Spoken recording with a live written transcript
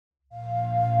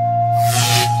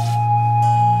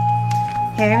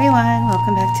Hey everyone,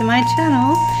 welcome back to my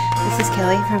channel. This is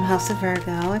Kelly from House of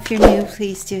Virgo. If you're new,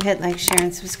 please do hit like, share,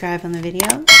 and subscribe on the video.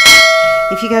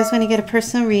 If you guys want to get a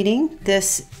personal reading,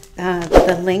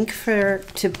 the link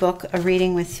to book a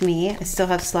reading with me, I still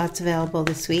have slots available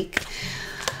this week,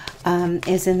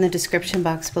 is in the description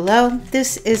box below.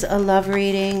 This is a love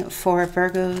reading for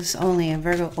Virgos only, a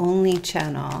Virgo only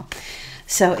channel.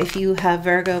 So if you have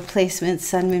Virgo placements,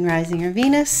 Sun, Moon, Rising, or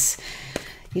Venus,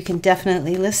 you can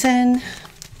definitely listen.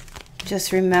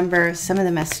 Just remember, some of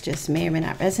the messages may or may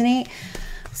not resonate,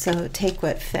 so take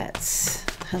what fits.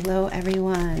 Hello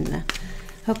everyone.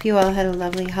 Hope you all had a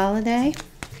lovely holiday.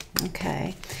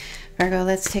 Okay, Virgo,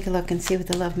 let's take a look and see what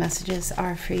the love messages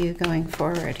are for you going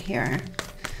forward here.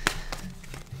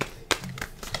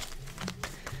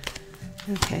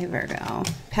 Okay, Virgo.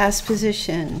 Past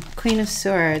position, Queen of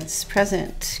Swords.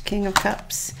 Present, King of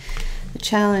Cups. The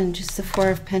challenge is the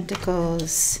Four of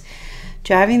Pentacles.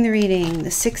 Driving the reading,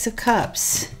 the Six of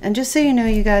Cups. And just so you know,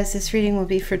 you guys, this reading will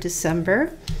be for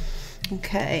December.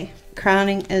 Okay.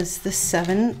 Crowning is the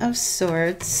Seven of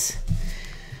Swords.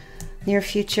 Near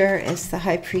future is the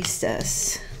High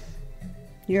Priestess.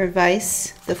 Your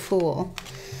advice, the Fool.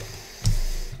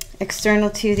 External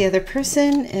to the other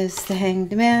person is the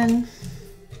Hanged Man.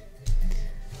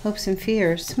 Hopes and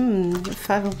fears. The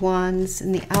Five of Wands,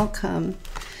 and the outcome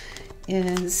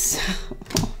is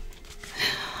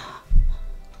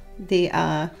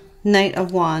the Knight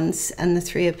of Wands and the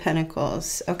Three of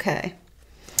Pentacles. Okay.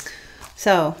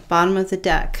 So, bottom of the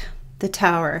deck, the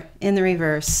Tower in the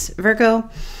reverse. Virgo,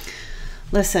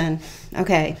 listen.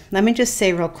 Okay, let me just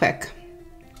say real quick.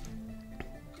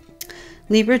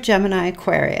 Libra, Gemini,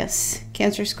 Aquarius,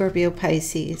 Cancer, Scorpio,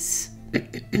 Pisces.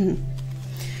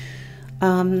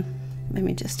 Let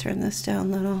me just turn this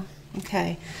down a little.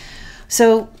 Okay.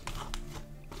 So,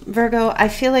 Virgo, I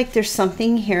feel like there's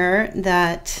something here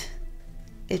that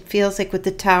it feels like with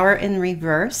the Tower in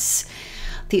reverse,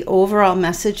 the overall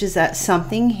message is that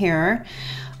something here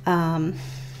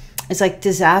is like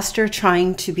disaster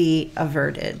trying to be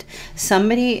averted.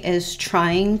 Somebody is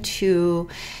trying to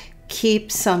keep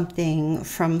something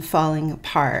from falling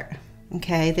apart.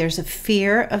 Okay, there's a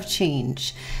fear of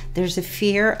change. There's a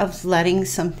fear of letting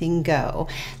something go.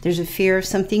 There's a fear of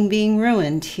something being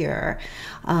ruined here.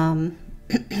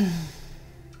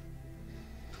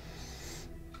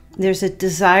 There's a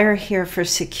desire here for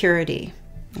security.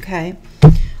 Okay,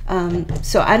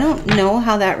 so I don't know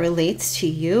how that relates to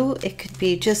you. It could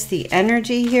be just the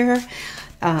energy here.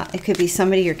 It could be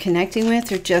somebody you're connecting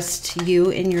with, or just you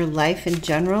in your life in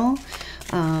general.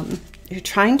 You're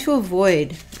trying to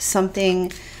avoid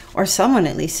something, or someone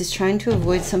at least is trying to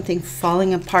avoid something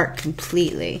falling apart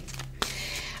completely.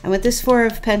 And with this Four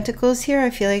of Pentacles here, I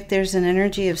feel like there's an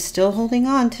energy of still holding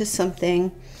on to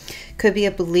something. Could be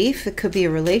a belief, it could be a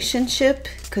relationship,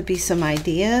 it could be some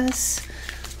ideas.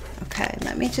 Okay,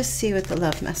 let me just see what the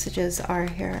love messages are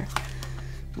here.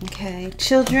 Okay,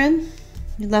 children.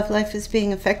 Your love life is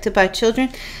being affected by children.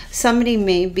 Somebody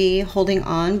may be holding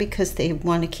on because they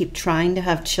want to keep trying to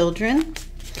have children.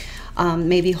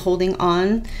 Maybe holding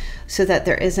on so that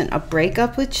there isn't a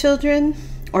breakup with children,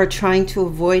 or trying to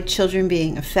avoid children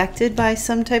being affected by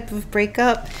some type of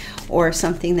breakup or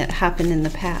something that happened in the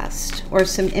past, or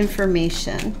some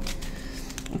information.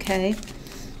 Okay.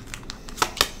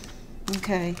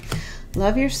 Okay.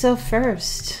 Love yourself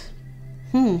first.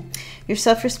 Your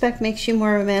self-respect makes you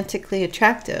more romantically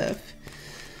attractive.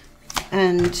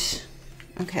 And,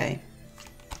 okay.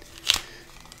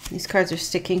 These cards are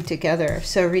sticking together.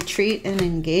 So, retreat and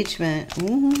engagement.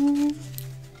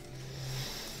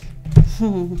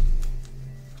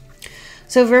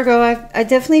 So, Virgo, I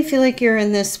definitely feel like you're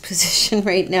in this position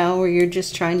right now where you're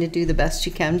just trying to do the best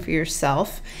you can for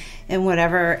yourself in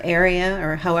whatever area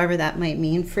or however that might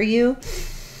mean for you.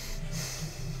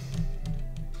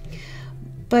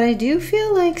 But I do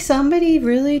feel like somebody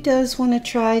really does want to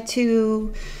try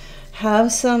to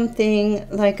have something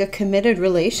like a committed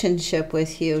relationship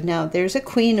with you. Now, there's a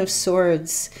Queen of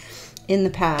Swords in the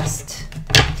past.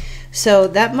 So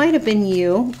that might have been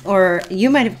you, or you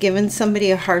might have given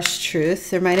somebody a harsh truth.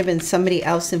 There might have been somebody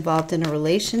else involved in a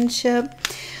relationship.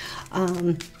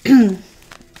 Meaning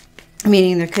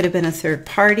there could have been a third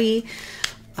party.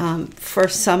 For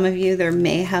some of you, there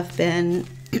may have been...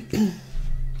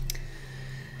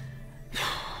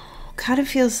 kind of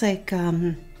feels like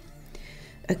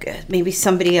maybe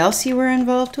somebody else you were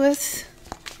involved with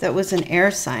that was an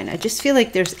air sign. I just feel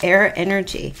like there's air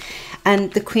energy.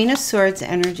 And the Queen of Swords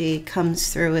energy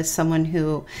comes through as someone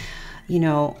who, you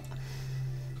know,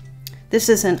 this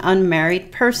is an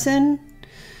unmarried person.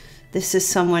 This is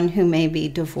someone who may be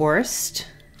divorced.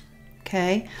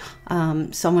 okay?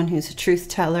 Someone who's a truth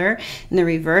teller. In the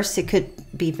reverse, it could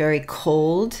be very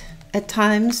cold at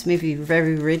times, maybe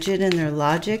very rigid in their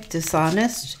logic,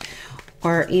 dishonest,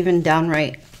 or even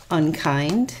downright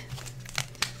unkind.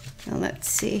 Now let's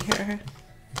see here.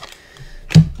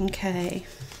 Okay,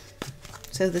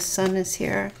 so the sun is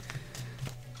here.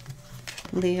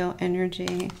 Leo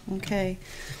energy, okay.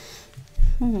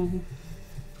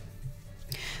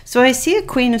 So I see a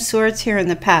Queen of Swords here in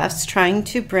the past trying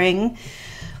to bring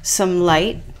some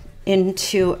light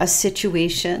into a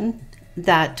situation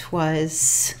that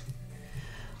was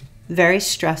very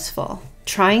stressful,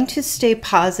 trying to stay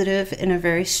positive in a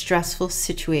very stressful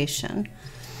situation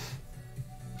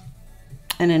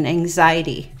and an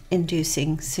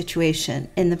anxiety-inducing situation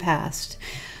in the past.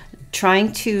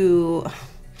 Trying to,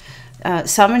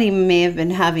 somebody may have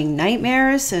been having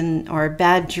nightmares or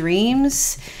bad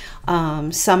dreams.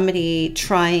 Somebody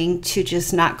trying to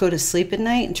just not go to sleep at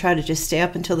night and try to just stay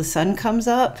up until the sun comes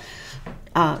up.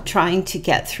 Trying to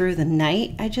get through the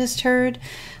night, I just heard.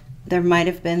 There might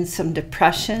have been some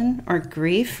depression or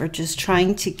grief, or just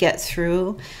trying to get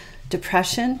through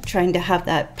depression, trying to have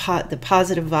that the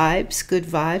positive vibes, good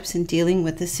vibes, in dealing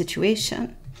with the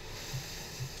situation.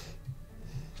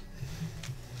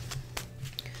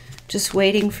 Just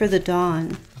waiting for the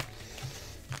dawn.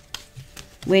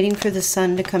 Waiting for the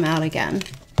sun to come out again.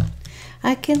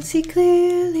 I can see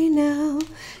clearly now.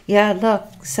 Yeah,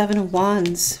 look, Seven of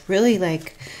Wands. Really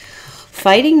like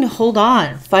fighting to hold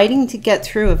on. Fighting to get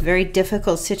through a very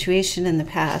difficult situation in the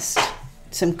past.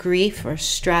 Some grief or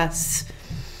stress.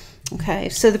 Okay,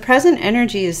 so the present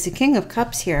energy is the King of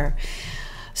Cups here.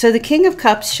 So the King of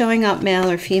Cups showing up, male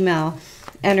or female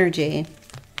energy,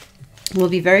 will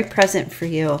be very present for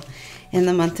you in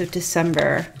the month of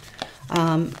December.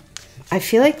 I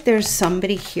feel like there's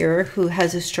somebody here who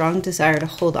has a strong desire to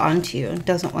hold on to you and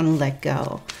doesn't want to let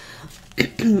go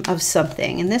of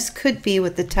something. And this could be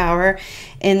what the Tower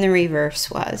in the reverse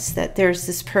was, that there's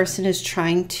this person is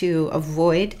trying to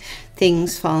avoid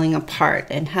things falling apart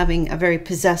and having a very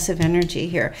possessive energy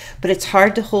here. But it's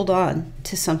hard to hold on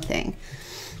to something.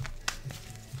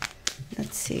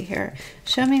 Let's see here.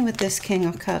 Show me what this King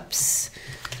of Cups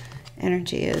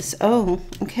energy is. Oh,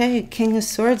 okay, King of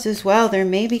Swords as well. There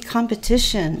may be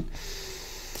competition.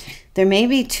 There may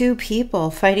be two people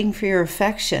fighting for your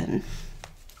affection.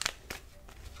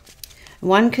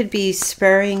 One could be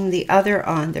spurring the other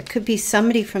on. There could be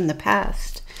somebody from the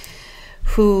past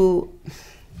who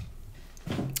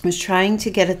was trying to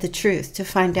get at the truth, to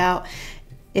find out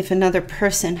if another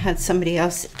person had somebody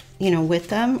else, you know, with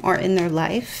them or in their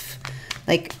life,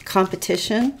 like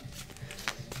competition.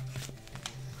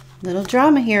 Little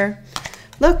drama here.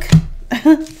 Look,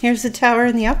 here's the Tower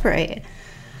in the upright.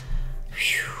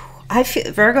 Whew. I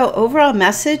feel, Virgo, overall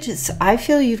message is, I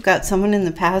feel you've got someone in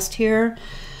the past here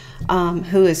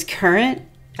who is current,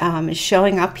 is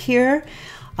showing up here.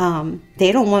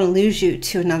 They don't want to lose you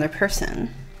to another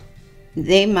person.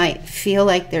 They might feel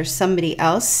like there's somebody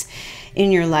else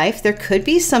in your life. There could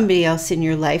be somebody else in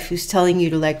your life who's telling you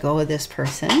to let go of this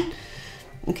person.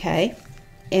 Okay.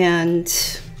 And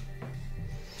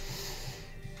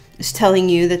is telling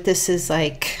you that this is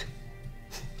like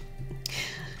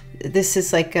this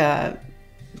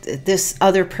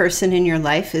other person in your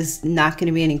life is not going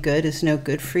to be any good, is no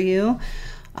good for you.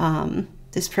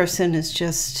 This person is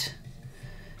just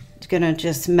going to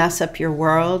just mess up your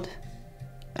world.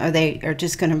 Or they are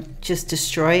just going to just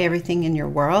destroy everything in your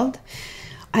world.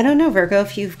 I don't know, Virgo,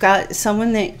 if you've got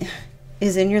someone that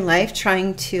is in your life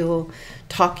trying to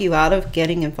talk you out of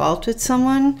getting involved with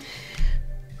someone,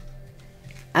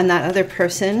 and that other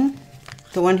person,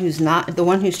 the one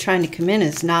who's trying to come in,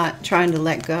 is not trying to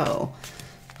let go.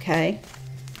 Okay?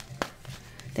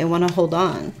 They want to hold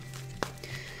on.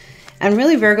 And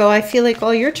really, Virgo, I feel like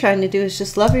all you're trying to do is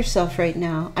just love yourself right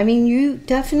now. I mean, you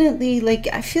definitely, like,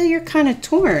 I feel you're kind of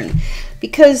torn.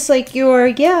 Because, like,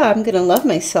 yeah, I'm going to love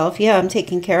myself. Yeah, I'm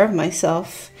taking care of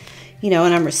myself. You know,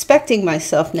 and I'm respecting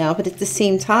myself now. But at the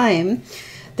same time,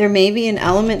 there may be an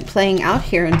element playing out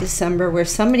here in December where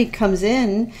somebody comes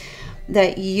in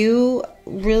that you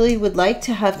really would like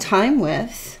to have time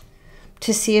with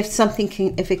to see if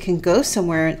if it can go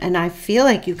somewhere. And I feel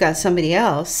like you've got somebody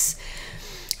else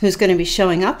who's going to be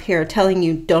showing up here telling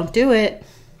you, don't do it.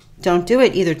 Don't do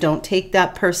it. Either don't take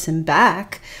that person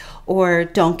back or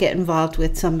don't get involved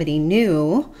with somebody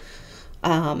new.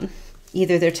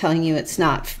 Either they're telling you it's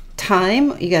not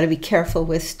time. You got to be careful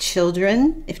with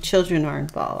children if children are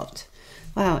involved.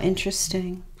 Wow,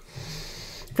 interesting.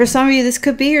 For some of you, this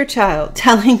could be your child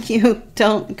telling you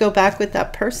don't go back with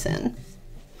that person.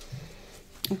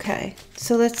 Okay,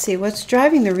 so let's see. What's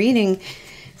driving the reading?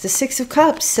 the Six of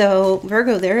Cups. So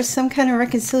Virgo, there is some kind of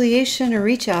reconciliation or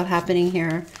reach out happening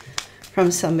here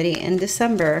from somebody in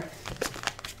December.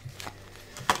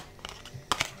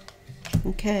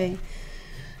 Okay.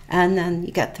 And then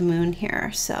you got the moon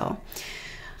here. So,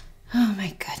 oh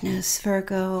my goodness,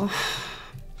 Virgo.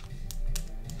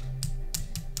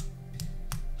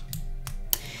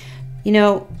 You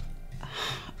know,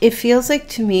 it feels like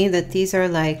to me that these are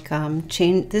like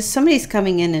somebody's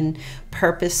coming in and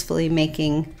purposefully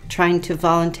trying to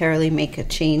voluntarily make a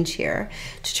change here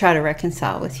to try to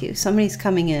reconcile with you. Somebody's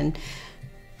coming in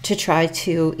to try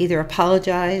to either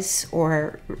apologize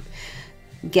or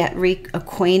get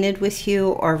reacquainted with you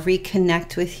or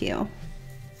reconnect with you.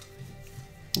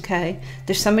 Okay,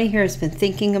 there's somebody here who's been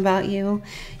thinking about you.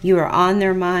 You are on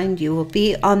their mind. You will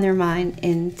be on their mind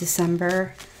in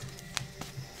December.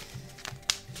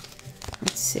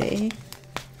 Let's see.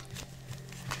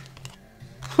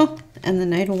 And the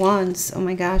Knight of Wands. Oh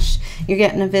my gosh, you're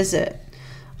getting a visit.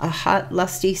 A hot,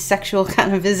 lusty, sexual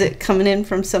kind of visit coming in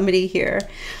from somebody here.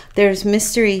 There's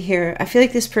mystery here. I feel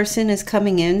like this person is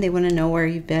coming in. They want to know where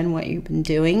you've been, what you've been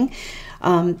doing.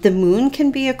 The moon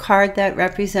can be a card that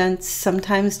represents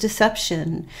sometimes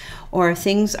deception, or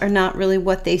things are not really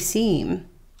what they seem.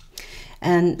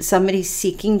 And somebody's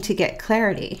seeking to get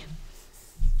clarity.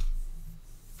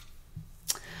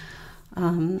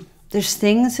 There's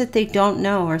things that they don't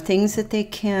know or things that they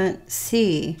can't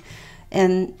see.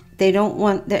 And they don't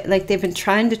want that, like they've been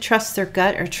trying to trust their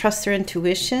gut or trust their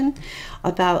intuition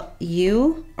about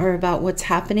you or about what's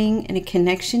happening in a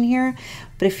connection here.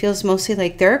 But it feels mostly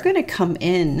like they're going to come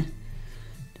in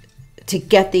to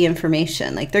get the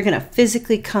information. Like they're going to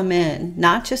physically come in,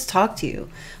 not just talk to you,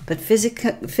 but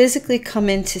physically come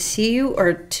in to see you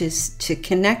or to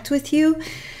connect with you,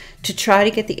 to try to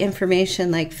get the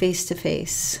information like face to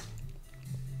face.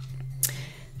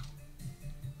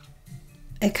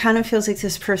 It kind of feels like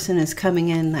this person is coming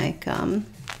in like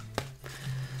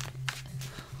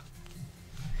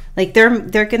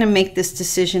they're going to make this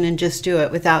decision and just do it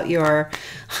without your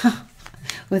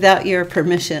without your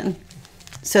permission.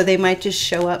 So they might just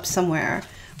show up somewhere,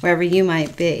 wherever you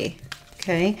might be,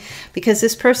 okay? Because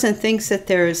this person thinks that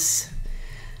there's,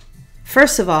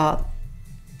 first of all,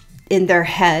 in their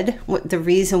head, what the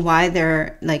reason why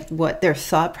they're like, what their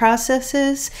thought process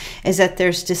is that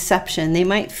there's deception. They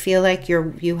might feel like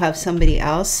you have somebody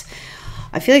else.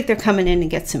 I feel like they're coming in to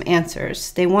get some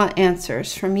answers. They want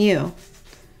answers from you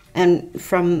and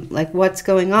from like what's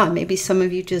going on. Maybe some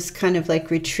of you just kind of like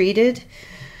retreated.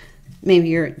 Maybe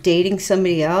you're dating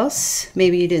somebody else.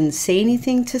 Maybe you didn't say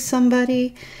anything to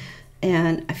somebody.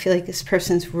 And I feel like this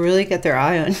person's really got their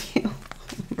eye on you,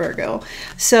 Virgo.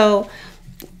 So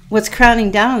what's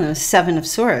crowning down on them is Seven of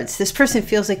Swords. This person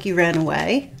feels like you ran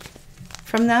away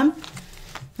from them.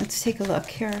 Let's take a look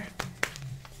here.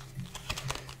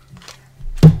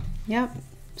 Yep,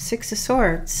 Six of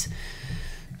Swords.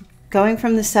 Going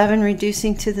from the 7,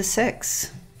 reducing to the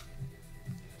 6.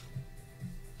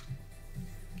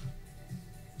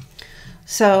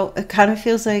 So it kind of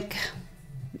feels like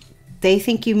they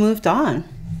think you moved on.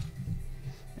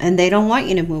 And they don't want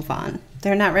you to move on.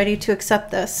 They're not ready to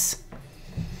accept this.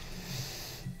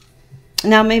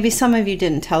 Now, maybe some of you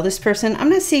didn't tell this person. I'm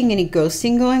not seeing any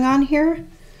ghosting going on here.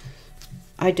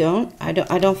 I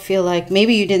don't feel like,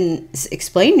 maybe you didn't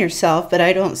explain yourself, but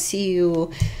I don't see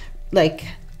you like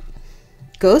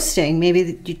ghosting.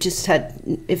 Maybe you just had,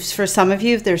 if for some of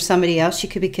you, if there's somebody else you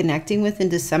could be connecting with in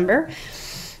December,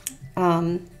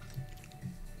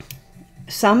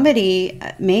 somebody,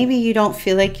 maybe you don't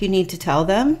feel like you need to tell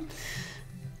them.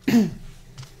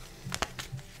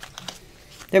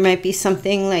 There might be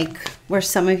something like where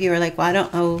some of you are like, well, I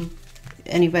don't owe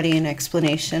anybody an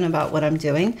explanation about what I'm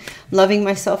doing. I'm loving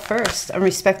myself first. I'm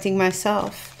respecting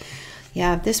myself.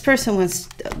 Yeah, this person wants,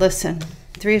 listen,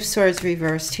 Three of Swords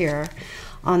reversed here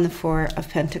on the Four of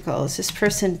Pentacles. This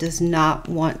person does not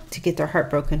want to get their heart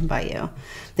broken by you.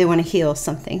 They want to heal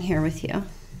something here with you.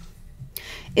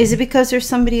 Is it because there's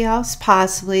somebody else?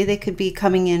 Possibly. They could be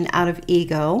coming in out of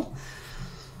ego.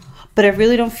 But I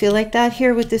really don't feel like that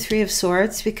here with the Three of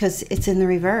Swords because it's in the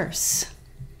reverse.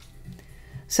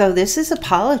 So this is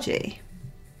apology.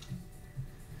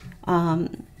 They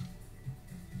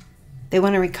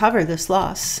want to recover this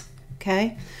loss,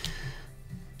 okay?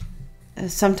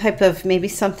 Some type of, maybe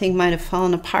something might have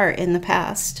fallen apart in the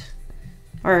past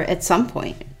or at some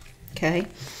point, okay?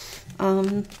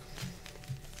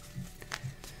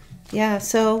 Yeah,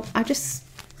 so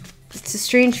it's a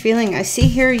strange feeling. I see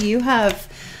here you have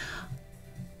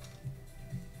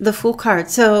the Fool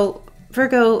card. So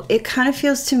Virgo, it kind of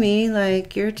feels to me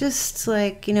like you're just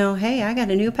like, you know, hey, I got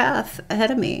a new path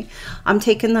ahead of me. I'm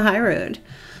taking the high road.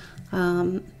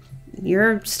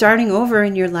 You're starting over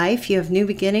in your life. You have new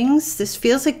beginnings. This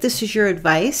feels like this is your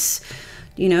advice,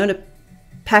 you know, to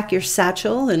pack your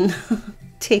satchel and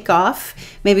take off,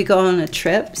 maybe go on a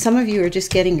trip. Some of you are just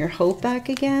getting your hope back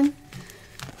again.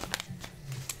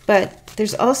 But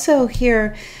there's also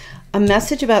here a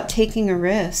message about taking a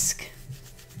risk.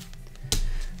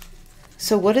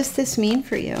 So what does this mean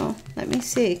for you? Let me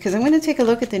see, because I'm going to take a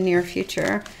look at the near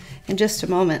future in just a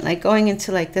moment, like going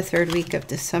into like the 3rd week of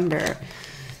December.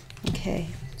 Okay,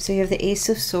 so you have the Ace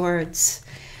of Swords.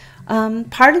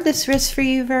 Part of this risk for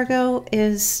you, Virgo,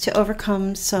 is to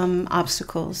overcome some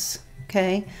obstacles,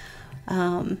 okay?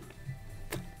 But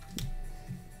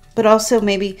also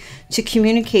maybe to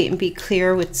communicate and be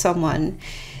clear with someone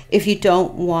if you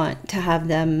don't want to have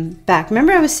them back.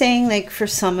 Remember I was saying, like, for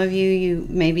some of you, you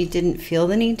maybe didn't feel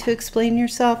the need to explain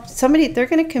yourself. Somebody, they're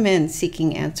going to come in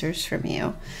seeking answers from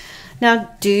you.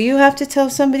 Now, do you have to tell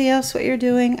somebody else what you're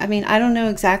doing? I mean, I don't know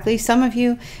exactly. Some of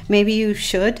you, maybe you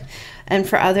should. And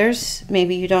for others,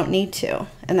 maybe you don't need to.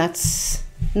 And that's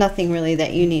nothing really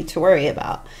that you need to worry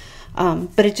about.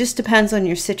 But it just depends on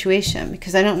your situation,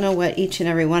 because I don't know what each and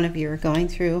every one of you are going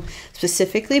through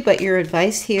specifically. But your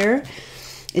advice here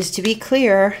is to be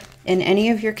clear in any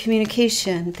of your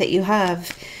communication that you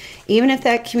have, even if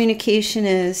that communication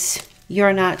is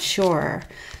you're not sure,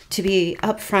 to be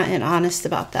upfront and honest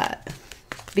about that.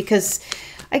 Because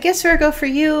I guess, Virgo, for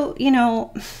you, you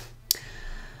know,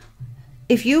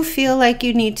 if you feel like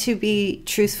you need to be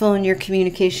truthful in your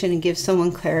communication and give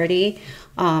someone clarity,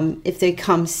 if they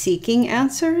come seeking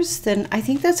answers, then I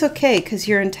think that's okay, because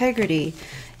your integrity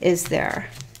is there.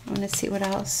 I want to see what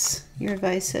else your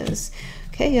advice is.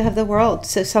 Okay, you have the World.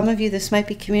 So some of you, this might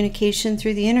be communication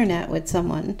through the internet with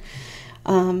someone.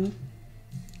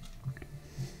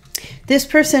 This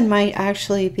person might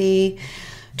actually be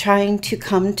trying to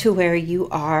come to where you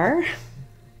are.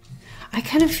 I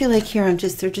kind of feel like here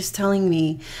they're just telling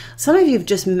me, some of you have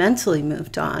just mentally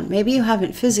moved on. Maybe you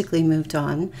haven't physically moved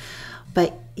on,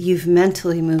 but you've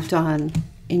mentally moved on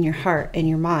in your heart and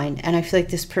your mind. And I feel like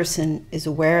this person is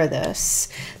aware of this.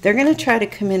 They're going to try to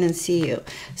come in and see you.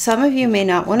 Some of you may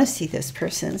not want to see this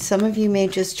person. Some of you may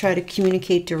just try to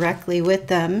communicate directly with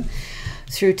them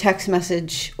through text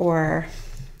message or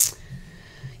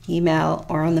email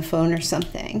or on the phone or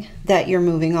something, that you're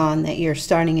moving on, that you're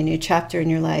starting a new chapter in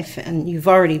your life, and you've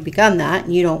already begun that,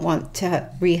 and you don't want to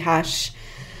rehash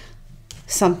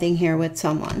something here with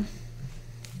someone.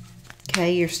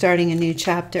 Okay, you're starting a new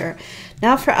chapter.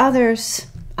 Now for others,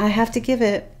 I have to give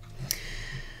it.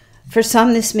 For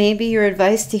some, this may be your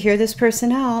advice to hear this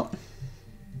person out.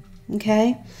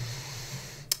 Okay?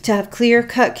 To have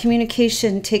clear-cut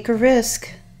communication, take a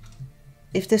risk.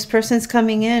 If this person's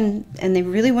coming in and they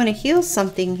really want to heal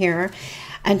something here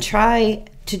and try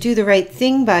to do the right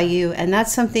thing by you, and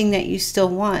that's something that you still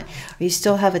want, or you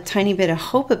still have a tiny bit of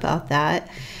hope about that,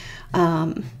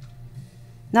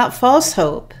 not false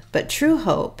hope, but true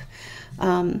hope,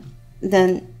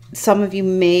 then some of you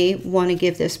may want to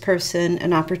give this person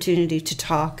an opportunity to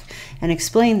talk and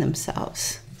explain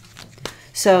themselves.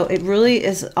 So it really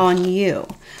is on you.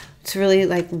 It's really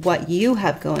like what you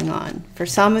have going on. For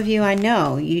some of you, I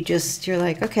know, you're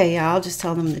like, okay, yeah, I'll just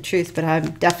tell them the truth, but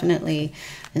I'm definitely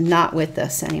not with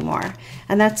this anymore.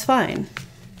 And that's fine.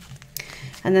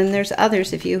 And then there's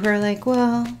others of you who are like,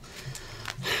 well,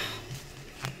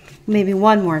 maybe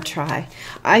one more try.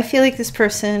 I feel like this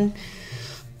person,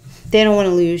 they don't want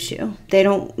to lose you. They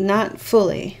don't, not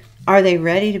fully. Are they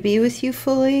ready to be with you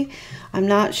fully? I'm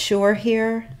not sure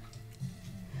here.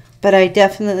 But I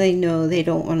definitely know they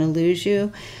don't want to lose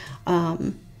you,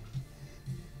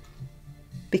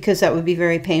 because that would be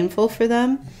very painful for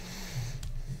them.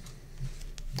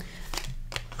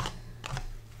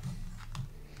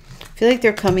 I feel like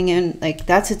they're coming in, like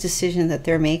that's a decision that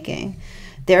they're making.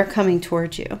 They're coming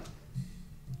towards you.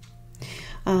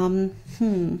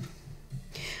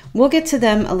 We'll get to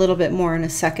them a little bit more in a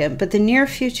second, but the near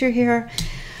future here,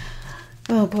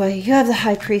 oh boy, you have the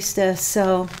High Priestess,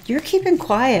 so you're keeping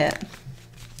quiet.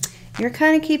 You're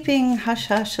kind of keeping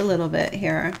hush-hush a little bit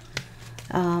here.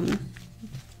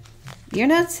 You're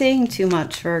not saying too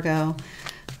much, Virgo.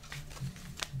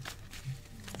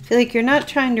 I feel like you're not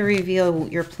trying to reveal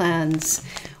your plans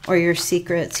or your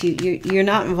secrets. You're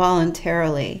not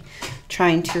voluntarily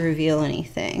trying to reveal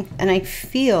anything. And I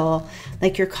feel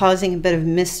like you're causing a bit of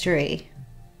mystery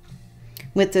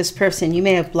with this person. You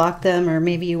may have blocked them, or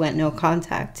maybe you went no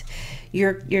contact.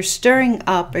 You're stirring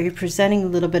up, or you're presenting a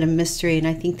little bit of mystery, and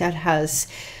I think that has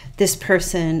this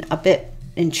person a bit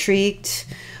intrigued,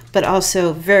 but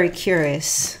also very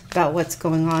curious about what's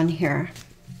going on here.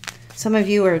 Some of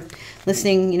you are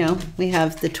listening, you know, we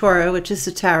have the Torah, which is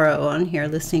the tarot on here,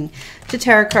 listening to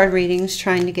tarot card readings,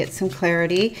 trying to get some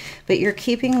clarity, but you're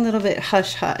keeping a little bit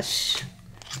hush-hush.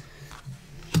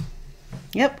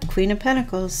 Yep, Queen of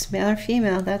Pentacles, male or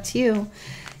female, that's you.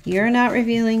 You're not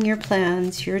revealing your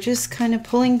plans. You're just kind of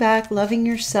pulling back, loving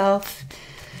yourself,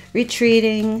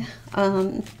 retreating,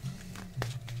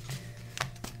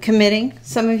 committing.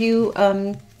 Some of you,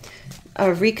 a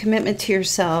recommitment to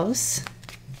yourselves.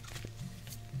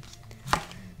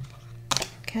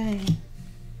 Okay.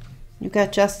 You've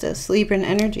got Justice, Libran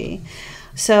energy.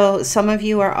 So some of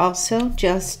you are also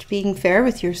just being fair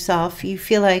with yourself. You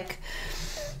feel like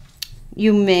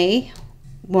you may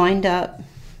wind up,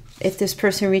 if this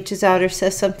person reaches out or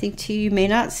says something to you, you may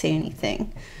not say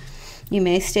anything. You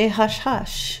may stay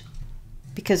hush-hush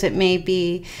because it may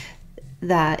be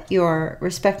that you're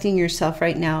respecting yourself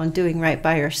right now and doing right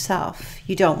by yourself.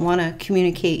 You don't want to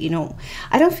communicate.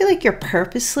 I don't feel like you're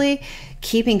purposely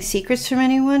keeping secrets from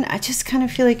anyone. I just kind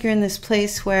of feel like you're in this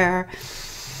place where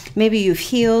maybe you've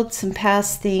healed some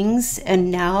past things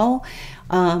and now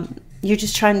you're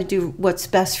just trying to do what's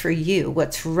best for you,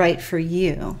 what's right for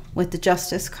you with the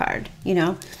Justice card, you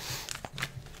know.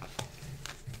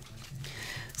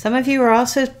 Some of you are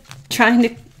also trying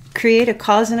to create a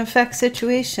cause and effect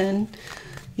situation,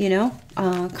 you know,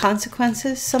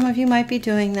 consequences. Some of you might be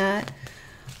doing that,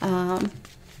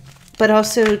 but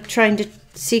also trying to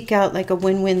seek out like a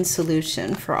win-win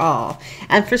solution for all.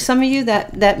 And for some of you,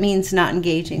 that means not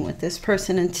engaging with this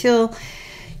person until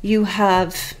you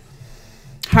have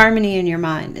harmony in your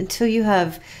mind, until you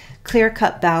have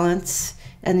clear-cut balance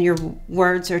and your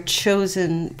words are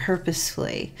chosen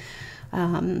purposefully,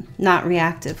 not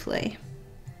reactively.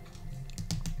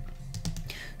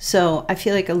 So I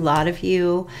feel like a lot of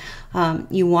you,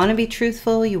 you want to be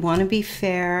truthful, you want to be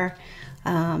fair,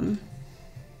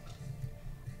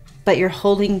 but you're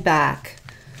holding back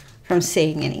from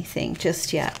saying anything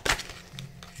just yet.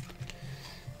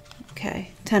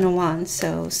 Okay, 10 of Wands.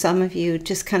 So some of you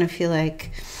just kind of feel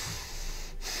like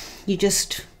you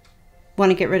just want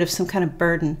to get rid of some kind of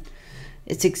burden.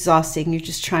 It's exhausting. You're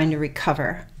just trying to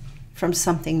recover from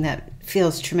something that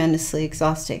feels tremendously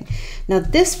exhausting. Now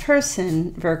this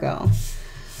person, Virgo,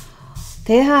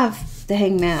 they have the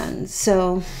Hangman.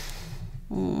 So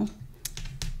I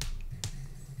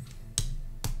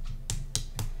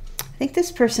think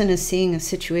this person is seeing a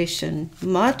situation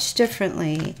much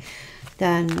differently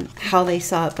than how they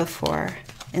saw it before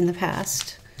in the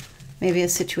past. Maybe a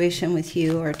situation with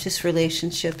you or just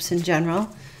relationships in general.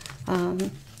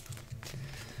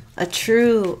 A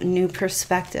true new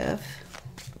perspective.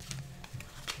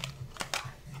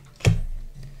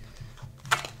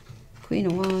 Queen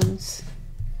of Wands.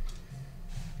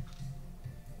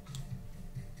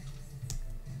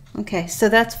 Okay, so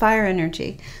that's fire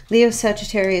energy. Leo,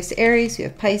 Sagittarius, Aries. We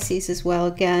have Pisces as well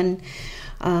again.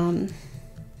 I'm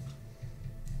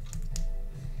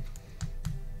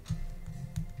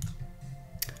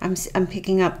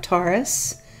picking up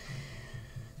Taurus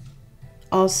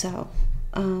also.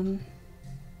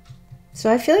 So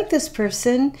I feel like this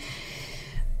person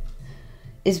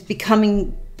is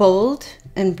becoming bold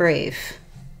and brave.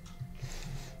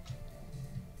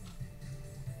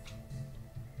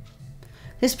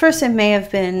 This person may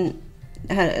have had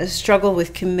a struggle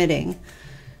with committing.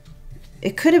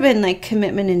 It could have been like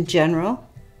commitment in general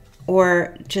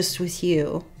or just with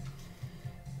you.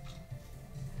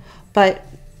 But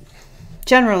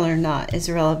general or not is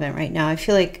irrelevant right now. I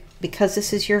feel like because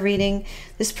this is your reading,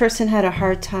 this person had a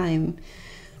hard time.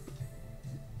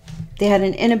 They had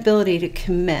an inability to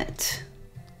commit.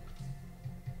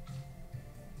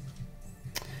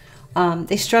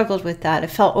 They struggled with that. It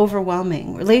felt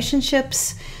overwhelming.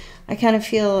 Relationships, I kind of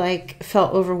feel like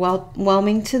felt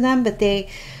overwhelming to them, but they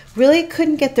really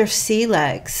couldn't get their sea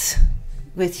legs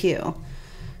with you.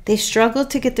 They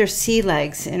struggled to get their sea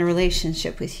legs in a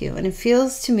relationship with you. And it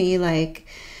feels to me like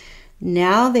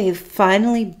now they've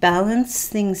finally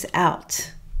balanced things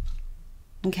out.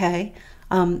 Okay?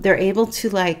 They're able to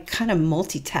like kind of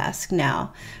multitask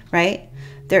now, right?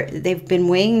 They've been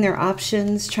weighing their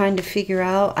options, trying to figure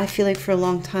out, I feel like for a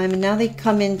long time. And now they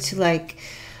come into like,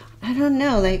 I don't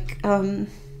know, like,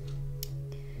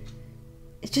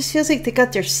 it just feels like they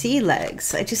got their sea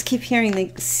legs. I just keep hearing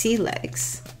like sea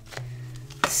legs.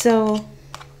 So,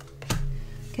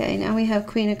 okay, now we have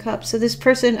Queen of Cups. So this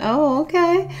person, oh,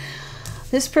 okay.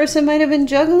 This person might have been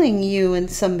juggling you and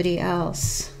somebody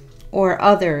else or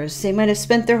others. They might have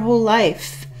spent their whole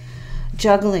life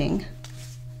juggling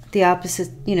the opposite,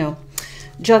 you know,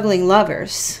 juggling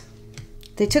lovers.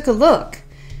 They took a look,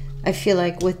 I feel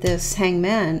like, with this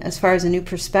Hangman as far as a new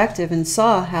perspective and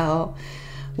saw how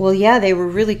Well, yeah, they were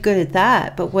really good at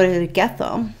that, but what did it get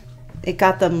them? It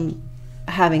got them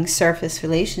having surface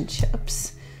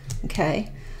relationships,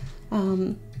 okay?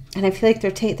 And I feel like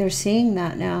they're seeing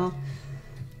that now.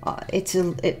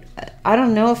 I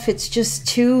don't know if it's just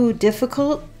too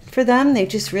difficult for them. They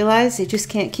just realize they just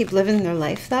can't keep living their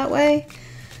life that way.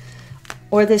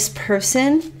 Or this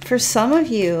person, for some of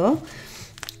you,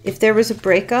 if there was a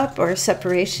breakup or a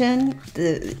separation,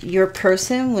 your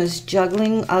person was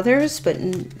juggling others, but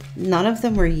none of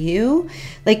them were you.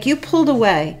 Like, you pulled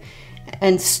away.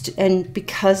 And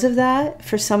because of that,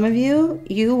 for some of you,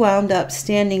 you wound up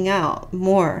standing out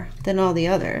more than all the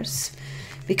others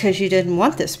because you didn't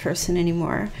want this person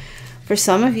anymore. For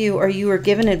some of you, or you were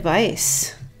given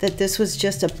advice that this was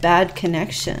just a bad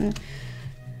connection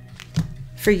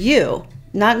for you.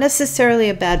 Not necessarily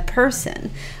a bad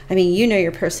person. I mean, you know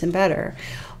your person better,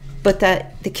 but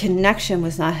that the connection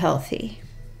was not healthy.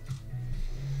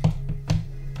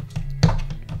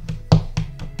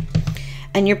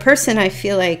 And your person, I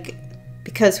feel like,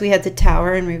 because we had the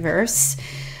Tower in reverse,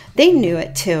 they knew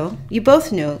it too. You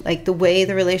both knew, like, the way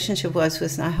the relationship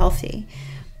was not healthy.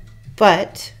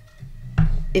 But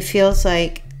it feels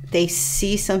like they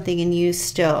see something in you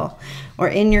still, or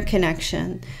in your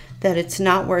connection, that it's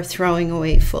not worth throwing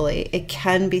away fully. It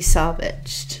can be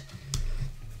salvaged.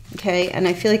 Okay, and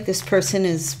I feel like this person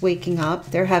is waking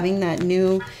up. They're having that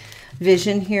new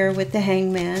vision here with the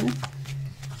Hangman.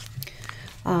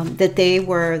 That they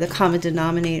were the common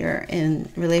denominator in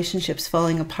relationships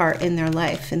falling apart in their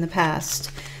life in the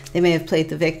past. They may have played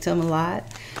the victim a lot.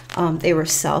 They were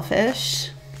selfish.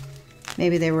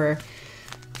 Maybe they were,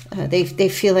 they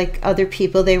feel like other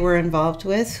people they were involved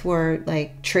with were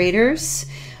like traitors,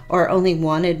 or only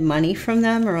wanted money from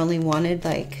them, or only wanted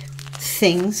like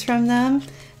things from them.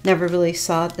 Never really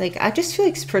saw, like, I just feel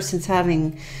like this person's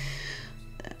having,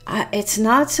 it's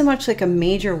not so much like a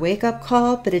major wake-up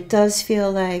call, but it does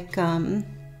feel like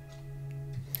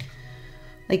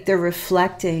they're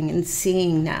reflecting and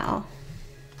seeing now.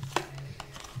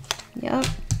 Yep.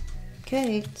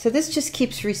 Okay. So this just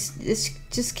keeps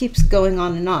going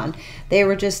on and on. They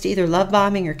were just either love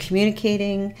bombing or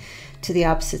communicating to the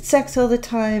opposite sex all the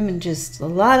time, and just a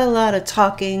lot of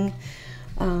talking.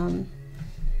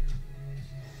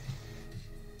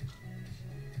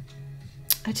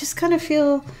 I just kind of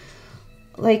feel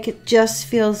like it just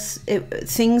feels,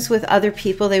 things with other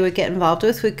people they would get involved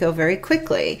with would go very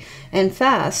quickly and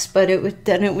fast, but it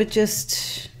would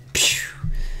just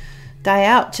die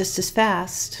out just as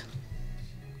fast.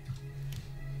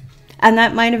 And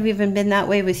that might have even been that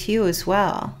way with you as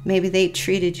well. Maybe they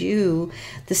treated you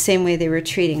the same way they were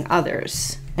treating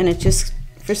others. And it just,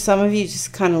 for some of you,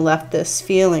 just kind of left this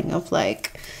feeling of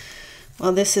like,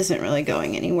 well, this isn't really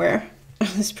going anywhere.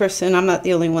 This person, I'm not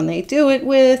the only one they do it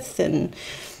with, and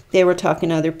they were talking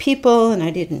to other people, and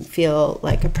I didn't feel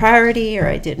like a priority, or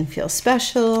I didn't feel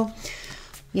special.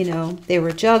 You know, they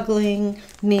were juggling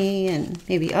me and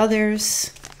maybe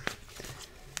others.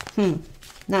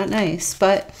 Not nice,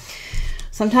 but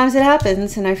sometimes it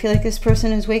happens, and I feel like this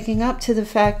person is waking up to the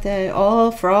fact that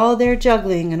for all their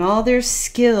juggling and all their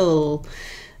skill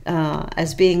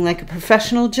as being like a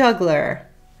professional juggler,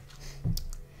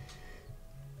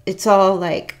 it's all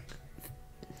like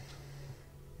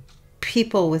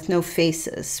people with no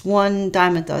faces, one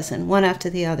dime a dozen, one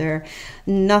after the other,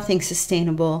 nothing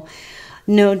sustainable,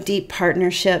 no deep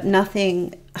partnership,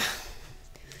 nothing.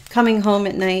 Coming home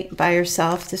at night by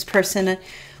yourself, this person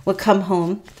would come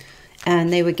home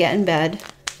and they would get in bed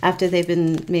after they've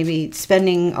been maybe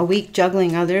spending a week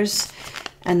juggling others,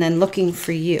 and then looking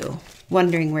for you,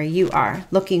 wondering where you are,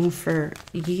 looking for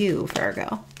you,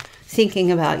 Virgo.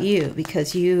 Thinking about you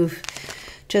because you've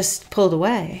just pulled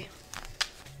away.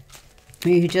 Or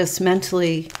you just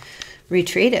mentally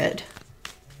retreated.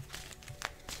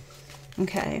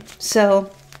 Okay, so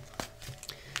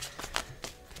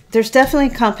there's definitely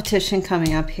competition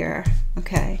coming up here.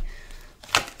 Okay.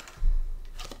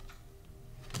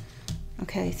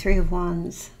 Okay, Three of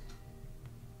Wands.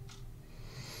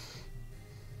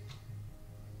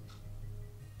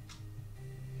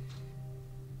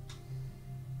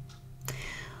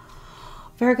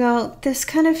 Virgo, this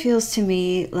kind of feels to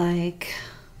me like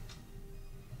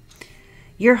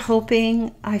you're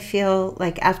hoping, I feel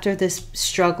like after this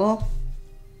struggle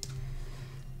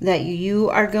that you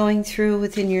are going through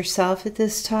within yourself at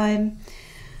this time,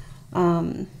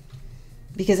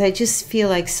 because I just feel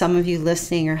like some of you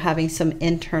listening are having some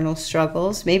internal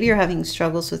struggles. Maybe you're having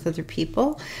struggles with other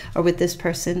people or with this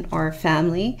person or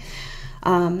family.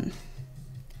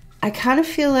 I kind of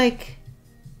feel like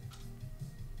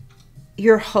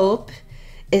your hope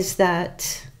is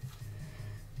that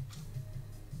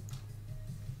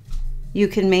you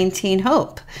can maintain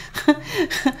hope.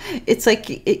 It's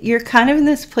like you're kind of in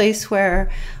this place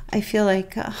where I feel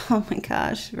like, oh my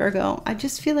gosh, Virgo, I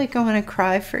just feel like I want to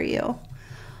cry for you.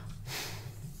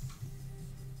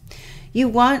 You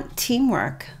want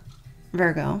teamwork,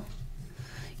 Virgo.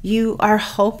 You are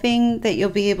hoping that you'll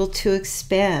be able to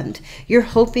expand. You're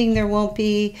hoping there won't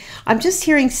be, I'm just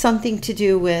hearing something to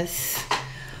do with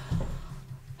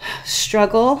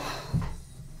struggle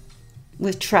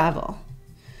with travel.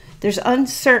 There's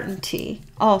uncertainty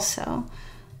also.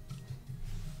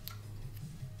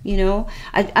 You know,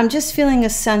 I'm just feeling a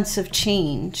sense of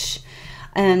change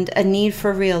and a need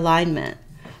for realignment.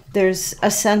 There's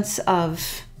a sense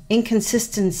of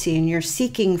inconsistency, and you're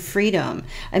seeking freedom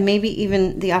and maybe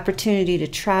even the opportunity to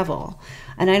travel.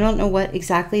 And I don't know what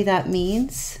exactly that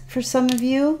means for some of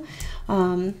you.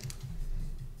 To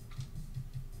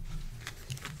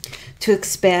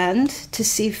expand, to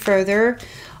see further,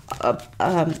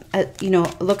 you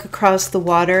know, look across the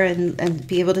water and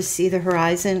be able to see the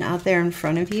horizon out there in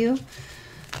front of you.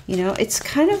 You know, it's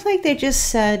kind of like they just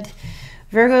said,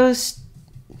 Virgo's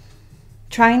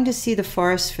trying to see the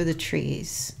forest for the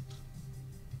trees.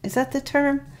 Is that the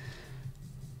term?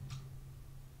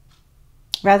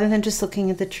 Rather than just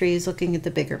looking at the trees, looking at the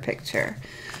bigger picture.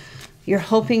 You're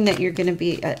hoping that you're going to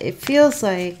be, it feels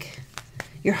like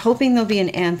you're hoping there'll be an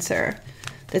answer.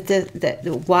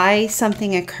 That why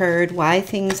something occurred, why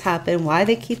things happen, why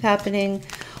they keep happening,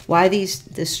 why the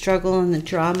struggle and the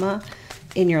drama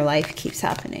in your life keeps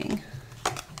happening.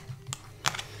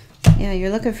 Yeah,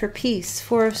 you're looking for peace.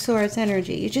 Four of Swords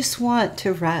energy. You just want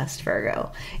to rest,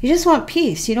 Virgo. You just want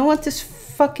peace. You don't want this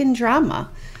fucking drama.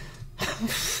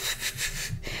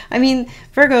 I mean,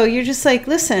 Virgo, you're just like,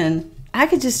 listen, I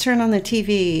could just turn on the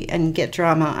TV and get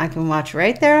drama. I can watch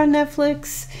right there on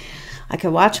Netflix. I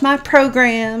can watch my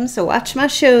programs, so watch my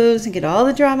shows and get all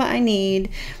the drama I need,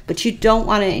 but you don't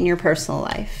want it in your personal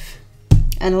life.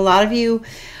 And a lot of you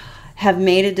have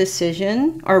made a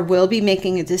decision or will be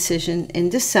making a decision in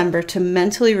December to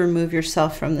mentally remove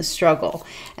yourself from the struggle.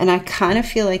 And I kind of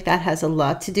feel like that has a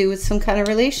lot to do with some kind of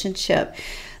relationship,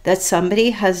 that somebody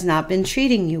has not been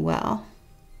treating you well.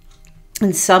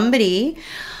 And somebody,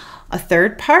 a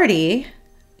third party,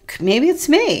 maybe it's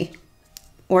me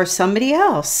or somebody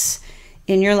else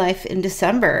in your life in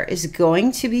December, is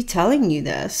going to be telling you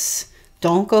this.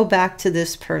 Don't go back to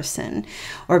this person,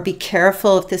 or be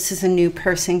careful if this is a new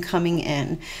person coming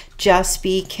in. Just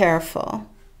be careful.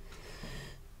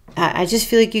 I just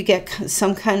feel like you get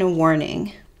some kind of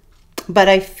warning. But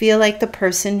I feel like the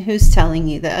person who's telling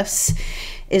you this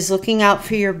is looking out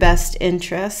for your best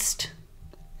interest,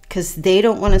 because they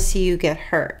don't want to see you get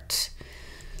hurt.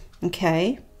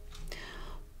 Okay?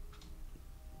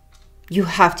 You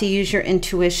have to use your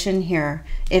intuition here.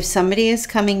 If somebody is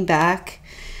coming back,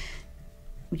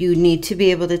 you need to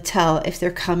be able to tell if they're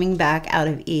coming back out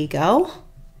of ego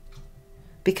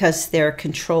because they're a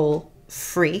control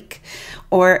freak,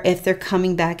 or if they're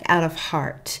coming back out of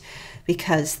heart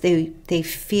because they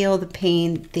feel the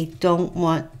pain. They don't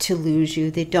want to lose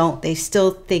you. They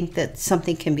still think that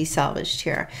something can be salvaged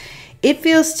here. It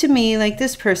feels to me like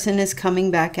this person is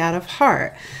coming back out of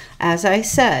heart, as I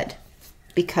said,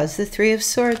 because the Three of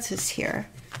Swords is here.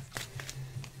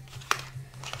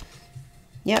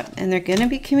 Yep, and they're going to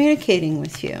be communicating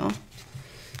with you.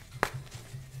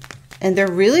 And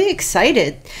they're really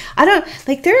excited.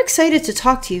 They're excited to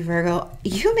talk to you, Virgo.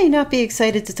 You may not be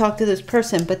excited to talk to this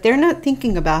person, but they're not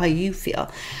thinking about how you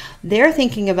feel. They're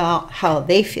thinking about how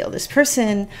they feel. This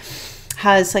person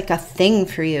has like a thing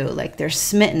for you, like they're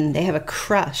smitten. They have a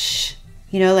crush.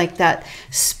 You know, like that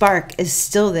spark is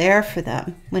still there for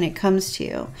them when it comes to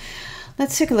you.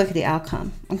 Let's take a look at the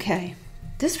outcome. Okay.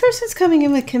 This person's coming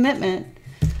in with commitment.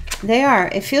 They are.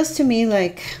 It feels to me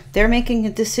like they're making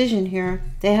a decision here.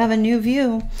 They have a new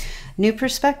view, new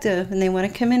perspective, and they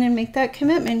want to come in and make that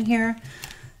commitment here.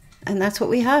 And that's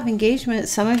what we have, engagement.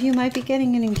 Some of you might be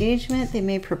getting an engagement. They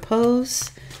may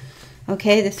propose.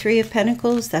 Okay, the Three of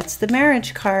Pentacles, that's the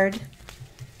marriage card.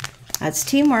 That's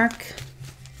teamwork.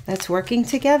 That's working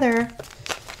together.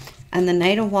 And the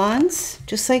Knight of Wands,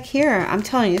 just like here, I'm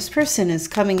telling you, this person is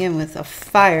coming in with a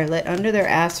fire lit under their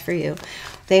ass for you.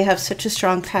 They have such a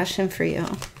strong passion for you.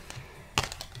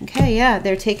 Okay, yeah,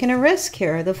 they're taking a risk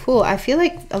here. The Fool. I feel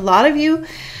like a lot of you,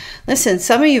 listen,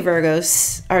 some of you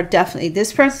Virgos are definitely,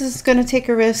 this person is going to take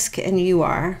a risk and you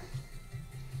are.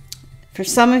 For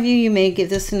some of you, you may give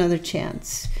this another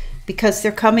chance because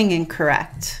they're coming in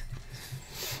correct.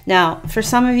 Now, for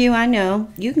some of you, I know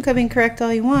you can come in correct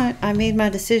all you want. I made my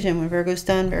decision. When Virgo's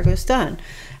done, Virgo's done.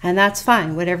 And that's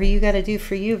fine. Whatever you got to do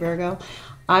for you, Virgo.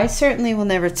 I certainly will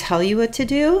never tell you what to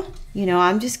do. You know,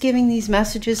 I'm just giving these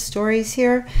messages, stories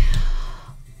here.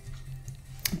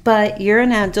 But you're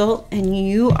an adult and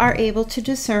you are able to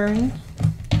discern,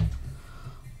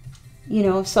 you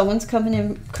know, if someone's coming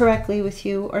in correctly with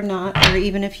you or not, or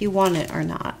even if you want it or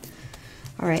not.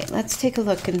 All right, let's take a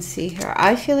look and see here.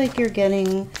 I feel like you're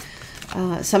getting,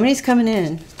 somebody's coming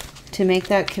in to make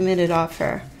that committed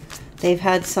offer. They've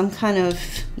had some kind of,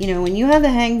 you know, when you have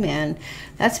the Hangman,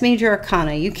 that's major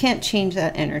arcana. You can't change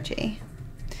that energy.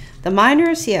 The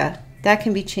minors, yeah, that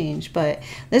can be changed. But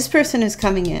this person is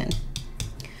coming in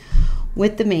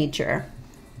with the major.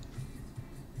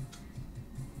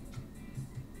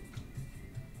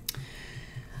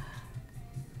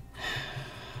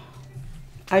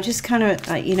 I just kind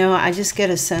of, you know, I just get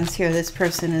a sense here this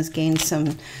person has gained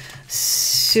some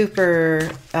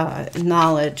super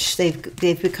knowledge.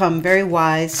 They've become very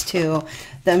wise to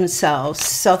themselves,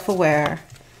 self-aware,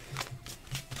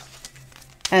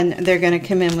 and they're going to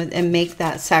come in with and make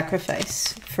that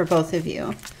sacrifice for both of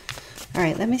you. All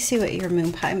right, let me see what your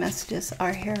moon pie messages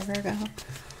are here, Virgo.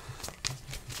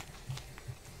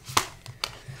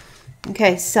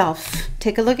 Okay, self.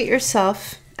 Take a look at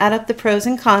yourself. Add up the pros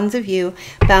and cons of you.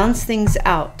 Balance things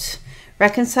out.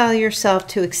 Reconcile yourself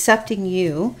to accepting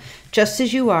you just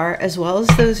as you are, as well as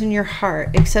those in your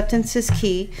heart. Acceptance is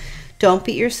key. Don't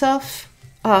beat yourself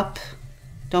up.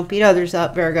 Don't beat others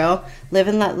up, Virgo. Live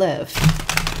and let live.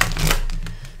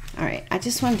 All right, I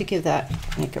just wanted to give that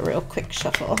like a real quick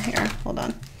shuffle here. Hold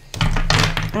on.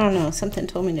 I don't know, something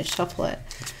told me to shuffle it.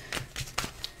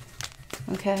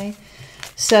 Okay,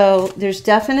 so there's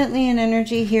definitely an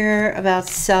energy here about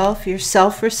self, your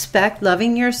self-respect.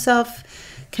 Loving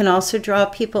yourself can also draw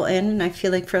people in, and I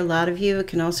feel like for a lot of you, it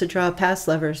can also draw past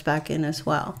lovers back in as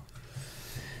well.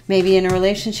 Maybe in a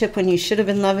relationship when you should have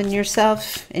been loving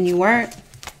yourself and you weren't,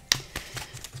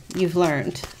 you've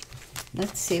learned.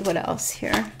 Let's see what else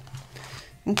here.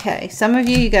 Okay, some of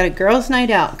you, you got a girls'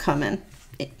 night out coming.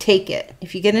 Take it.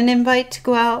 If you get an invite to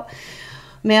go out,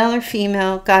 male or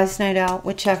female, guys' night out,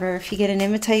 whichever. If you get an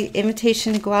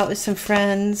invitation to go out with some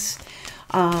friends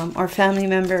or family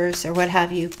members or what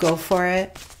have you, go for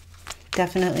it.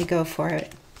 Definitely go for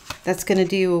it. That's going to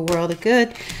do you a world of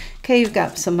good. Okay, you've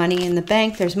got some money in the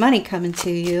bank. There's money coming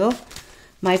to you.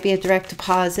 Might be a direct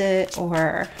deposit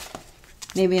or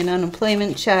maybe an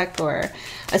unemployment check or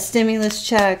a stimulus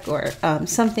check or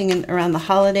something around the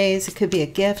holidays. It could be a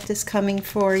gift is coming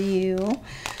for you.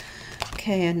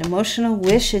 Okay, an emotional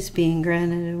wish is being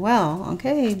granted as well.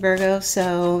 Okay, Virgo,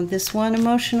 so this one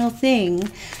emotional thing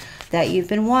that you've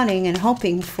been wanting and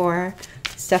hoping for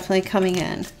is definitely coming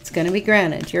in. It's going to be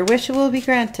granted. Your wish will be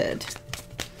granted.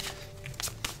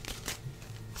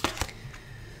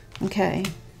 Okay.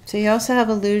 So you also have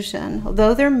illusion.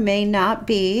 Although there may not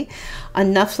be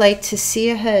enough light to see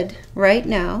ahead right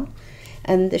now,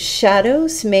 and the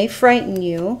shadows may frighten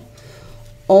you,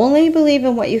 only believe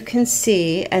in what you can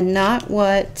see and not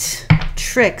what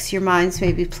tricks your minds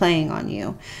may be playing on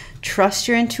you. Trust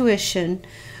your intuition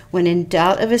when in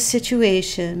doubt of a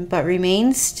situation, but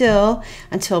remain still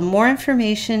until more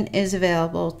information is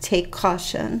available. Take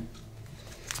caution.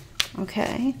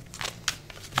 Okay.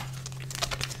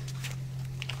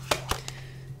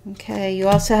 Okay, you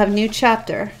also have new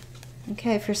chapter.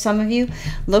 Okay, for some of you,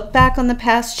 look back on the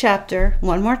past chapter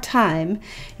one more time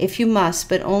if you must,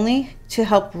 but only to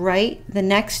help write the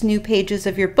next new pages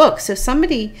of your book. So some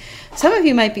of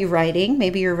you might be writing.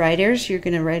 Maybe you're writers. You're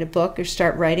going to write a book or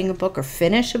start writing a book or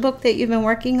finish a book that you've been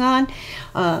working on.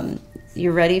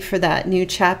 You're ready for that new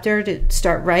chapter to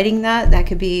start writing that. That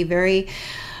could be very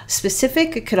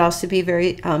specific. It could also be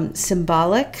very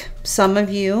symbolic. Some of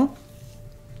you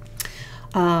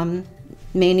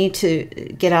may need to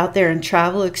get out there and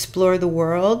travel, explore the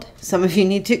world. Some of you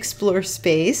need to explore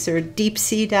space or deep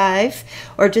sea dive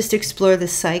or just explore the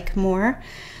psyche more,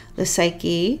 the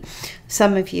psyche.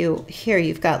 Some of you here,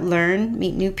 you've got learn,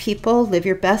 meet new people, live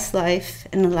your best life,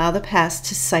 and allow the past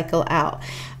to cycle out.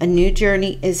 A new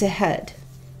journey is ahead.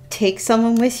 Take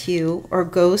someone with you or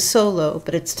go solo,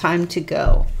 but it's time to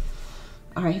go.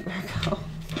 All right, Virgo.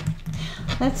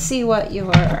 Let's see what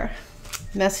your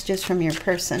messages from your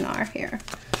person are here.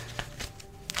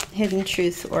 Hidden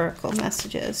Truth Oracle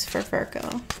messages for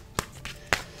Virgo.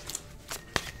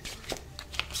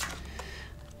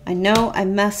 I know I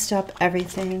messed up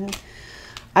everything.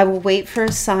 I will wait for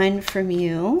a sign from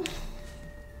you.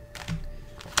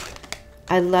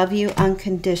 I love you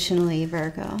unconditionally,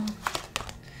 Virgo.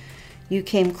 You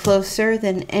came closer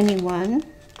than anyone.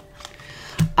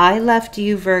 I left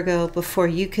you, Virgo, before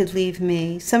you could leave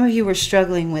me. Some of you were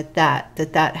struggling with that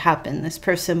happened. This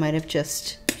person might have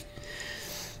just,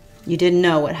 you didn't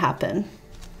know what happened.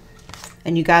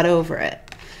 and you got over it.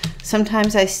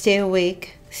 Sometimes I stay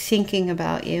awake thinking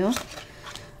about you.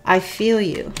 I feel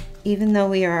you, even though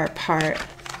we are apart.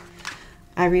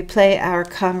 I replay our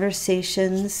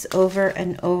conversations over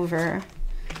and over.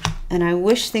 And I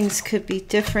wish things could be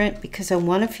different because I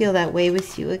want to feel that way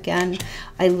with you again.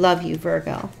 I love you,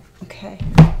 Virgo. Okay.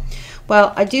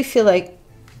 Well, I do feel like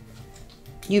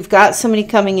you've got somebody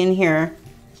coming in here.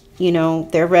 You know,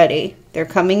 they're ready. They're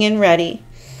coming in ready.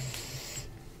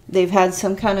 They've had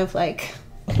some kind of like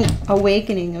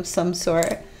awakening of some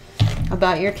sort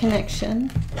about your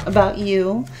connection, about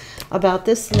you, about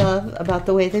this love, about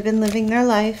the way they've been living their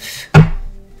life.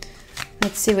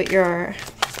 Let's see what your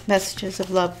messages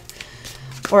of love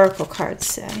oracle cards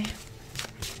say.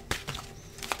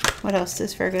 What else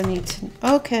does Virgo need to know?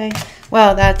 Okay.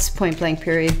 Well, that's point blank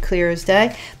period, clear as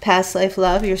day. Past life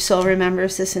love. Your soul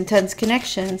remembers this intense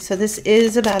connection. So this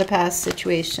is about a past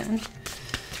situation.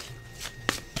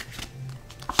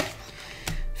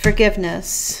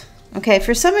 Forgiveness. Okay,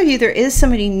 for some of you, there is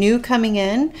somebody new coming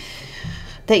in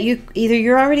that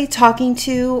you're already talking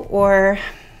to, or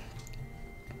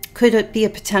could it be a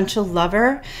potential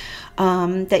lover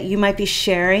that you might be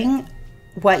sharing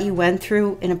what you went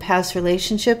through in a past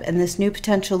relationship, and this new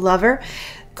potential lover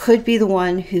could be the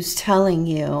one who's telling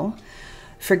you,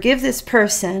 forgive this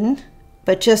person,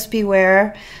 but just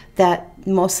beware that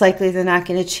most likely they're not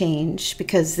going to change,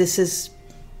 because this is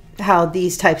how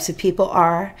these types of people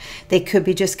are. They could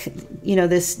be just, you know,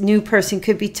 this new person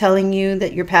could be telling you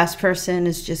that your past person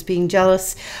is just being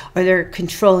jealous, or they're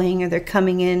controlling, or they're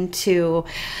coming in to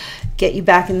get you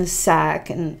back in the sack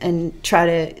and try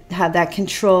to have that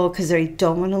control because they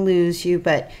don't want to lose you.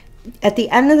 But at the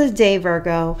end of the day,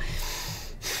 Virgo,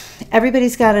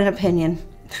 everybody's got an opinion.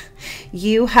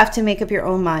 You have to make up your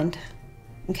own mind,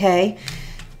 okay?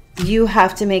 You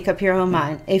have to make up your own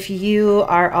mind. If you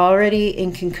are already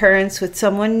in concurrence with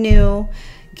someone new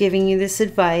giving you this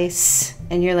advice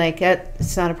and you're like,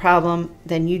 it's not a problem,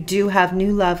 then you do have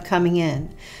new love coming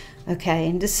in, okay,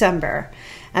 in December.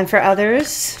 And for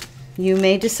others, you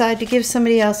may decide to give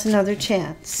somebody else another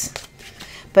chance.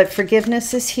 But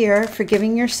forgiveness is here.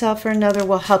 Forgiving yourself or another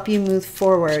will help you move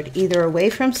forward, either away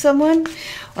from someone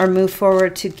or move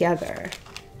forward together.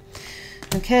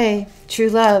 Okay, true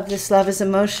love. This love is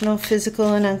emotional,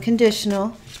 physical, and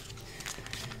unconditional.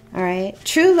 All right.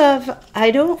 True love,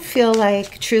 I don't feel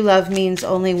like true love means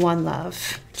only one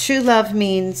love. True love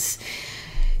means,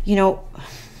 you know,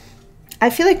 I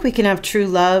feel like we can have true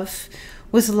love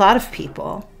with a lot of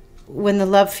people when the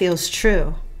love feels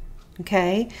true.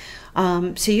 Okay.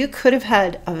 So you could have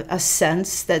had a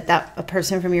sense that a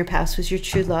person from your past was your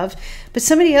true love, but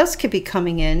somebody else could be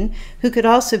coming in who could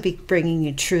also be bringing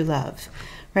you true love,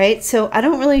 right? So I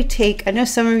don't really take, I know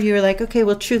some of you are like, okay,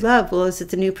 well, true love, well, is it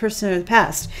the new person or the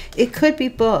past? It could be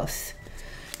both,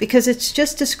 because it's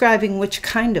just describing which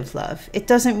kind of love. It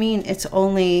doesn't mean it's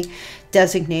only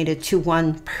designated to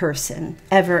one person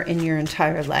ever in your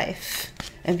entire life.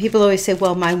 And people always say,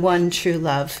 well, my one true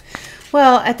love.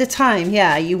 Well, at the time,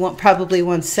 yeah, you probably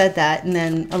once said that, and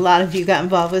then a lot of you got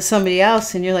involved with somebody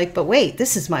else, and you're like, but wait,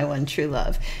 this is my one true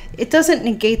love. It doesn't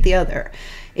negate the other.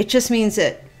 It just means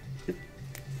that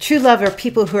true love are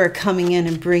people who are coming in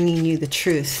and bringing you the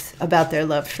truth about their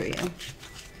love for you.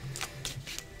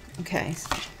 Okay.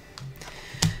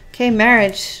 Okay,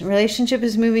 marriage. Relationship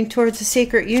is moving towards a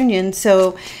sacred union.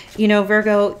 So, you know,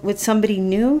 Virgo, with somebody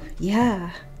new,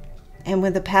 yeah. And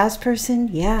with a past person,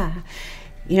 yeah.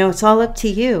 You know, it's all up to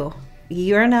you.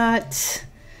 You're not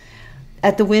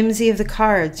at the whimsy of the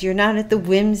cards. You're not at the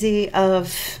whimsy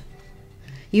of...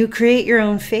 You create your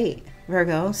own fate,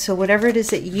 Virgo. So whatever it is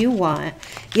that you want,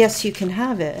 yes, you can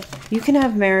have it. You can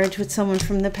have marriage with someone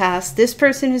from the past. This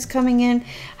person who's coming in,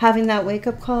 having that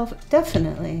wake-up call,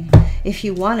 definitely. If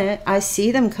you want it, I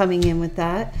see them coming in with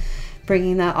that,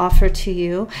 bringing that offer to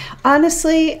you.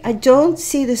 Honestly, I don't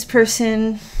see this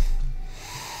person...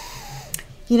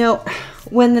 You know,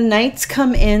 when the knights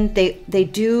come in, they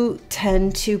do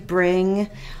tend to bring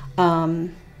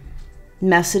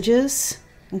messages,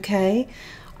 okay?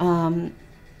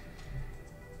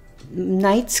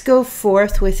 Knights go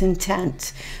forth with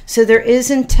intent. So there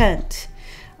is intent.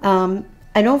 I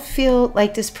don't feel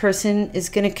like this person is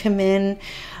going to come in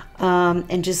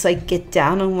and just like get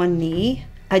down on one knee.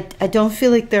 I don't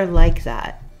feel like they're like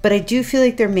that. But I do feel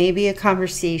like there may be a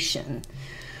conversation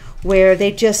where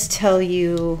they just tell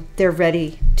you they're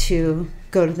ready to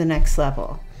go to the next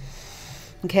level.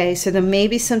 Okay, so there may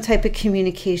be some type of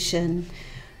communication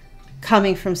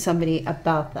coming from somebody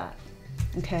about that.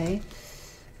 Okay.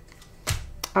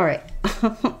 All right.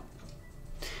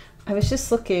 I was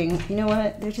just looking, you know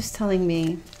what? They're just telling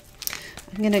me,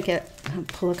 I'm going to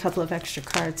pull a couple of extra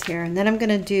cards here, and then I'm going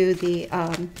to do the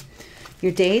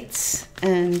your dates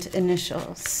and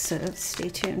initials. So stay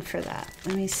tuned for that.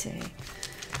 Let me see.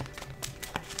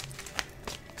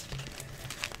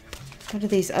 What are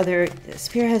these other,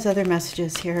 Spirit has other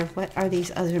messages here. What are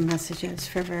these other messages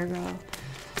for Virgo?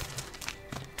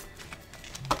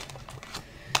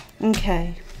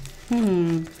 Okay.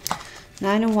 Nine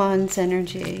of Wands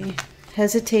energy.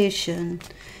 Hesitation.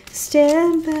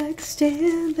 Stand back,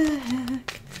 stand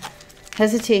back.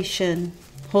 Hesitation.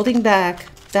 Holding back.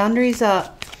 Boundaries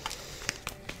up.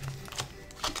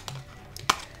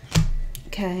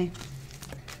 Okay.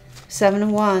 Seven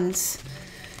of Wands.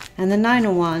 And the Nine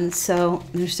of Wands. So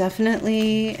there's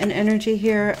definitely an energy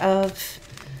here of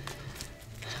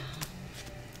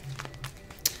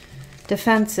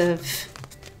defensive.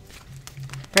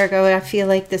 Virgo, I feel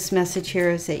like this message here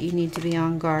is that you need to be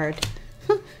on guard.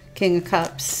 King of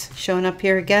Cups showing up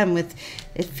here again with,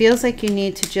 it feels like you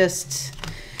need to just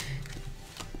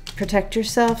protect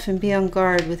yourself and be on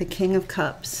guard with a King of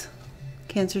Cups.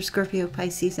 Cancer, Scorpio,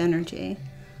 Pisces energy.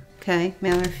 Okay,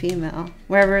 male or female,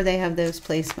 wherever they have those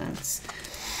placements.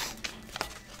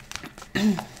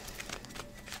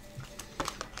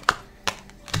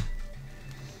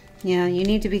 Yeah, you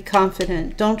need to be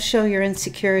confident. Don't show your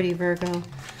insecurity, Virgo,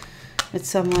 with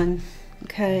someone,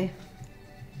 okay?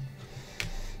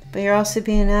 But you're also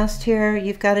being asked here,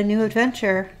 you've got a new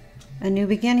adventure, a new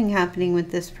beginning happening with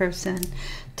this person.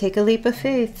 Take a leap of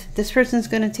faith. This person's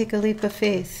going to take a leap of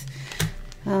faith.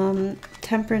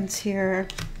 Temperance here.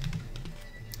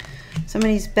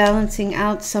 Somebody's balancing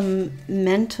out some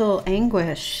mental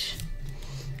anguish.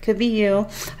 Could be you.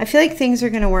 I feel like things are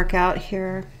going to work out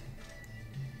here.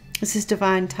 This is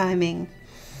divine timing.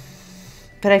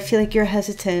 But I feel like you're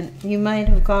hesitant. You might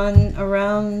have gone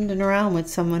around and around with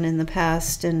someone in the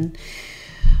past, and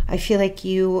I feel like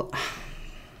you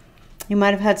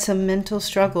might have had some mental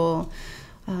struggle,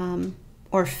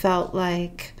 or felt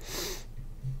like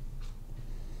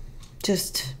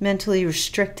just mentally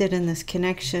restricted in this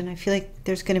connection. I feel like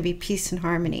there's going to be peace and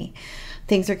harmony.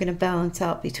 Things are going to balance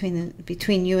out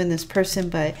between you and this person,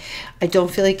 but I don't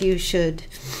feel like you should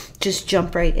just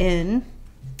jump right in.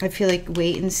 I feel like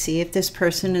wait and see if this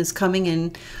person is coming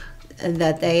in, and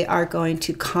that they are going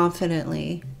to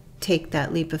confidently take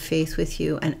that leap of faith with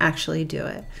you and actually do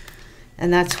it.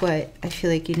 And that's what I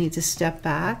feel like you need to step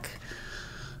back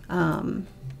and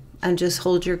just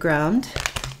hold your ground,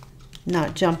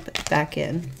 not jump back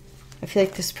in. I feel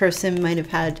like this person might have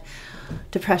had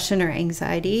depression or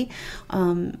anxiety,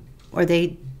 or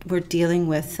they were dealing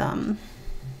with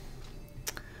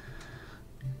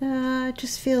I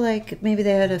just feel like maybe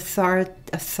they had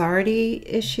authority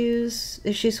issues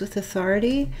with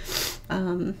authority,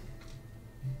 and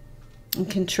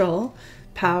control,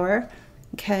 power.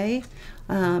 Okay,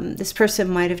 this person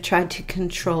might have tried to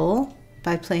control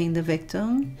by playing the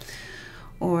victim,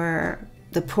 or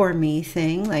the poor me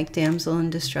thing, like damsel in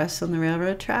distress on the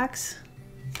railroad tracks.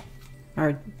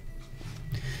 Or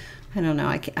I don't know.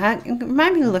 I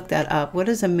remind me to look that up. What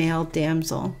is a male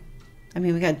damsel? I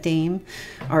mean, we got dame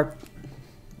or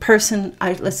person.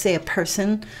 Let's say a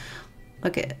person.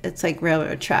 Look at, it's like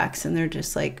railroad tracks, and they're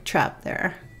just like trapped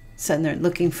there. So they're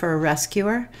looking for a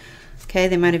rescuer. Okay,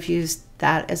 they might have used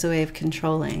that as a way of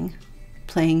controlling,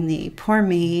 playing the poor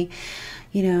me.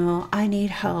 You know, I need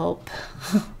help.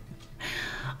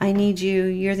 I need you.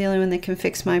 You're the only one that can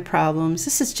fix my problems.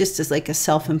 This is just as like a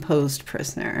self-imposed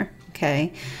prisoner.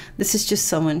 Okay, this is just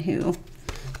someone who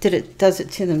does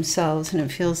it to themselves, and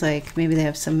it feels like maybe they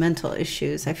have some mental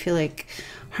issues. I feel like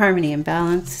harmony and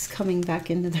balance is coming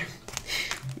back in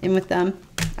with them.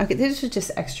 Okay, these are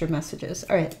just extra messages.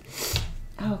 All right.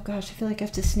 Oh gosh, I feel like I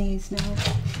have to sneeze now.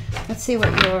 Let's see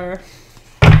what your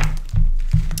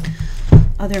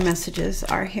other messages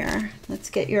are here. Let's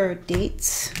get your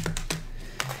dates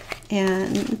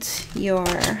and your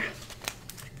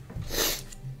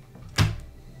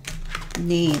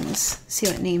names. See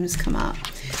what names come up.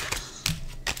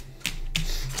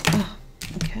 Oh,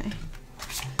 okay.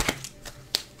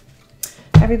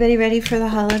 Everybody ready for the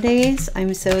holidays?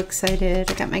 I'm so excited.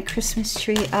 I got my Christmas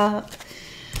tree up.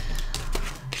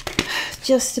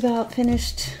 Just about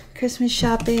finished Christmas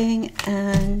shopping,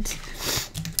 and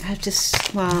I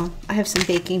have some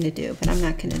baking to do, but I'm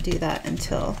not going to do that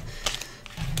until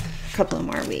a couple of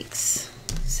more weeks.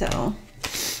 So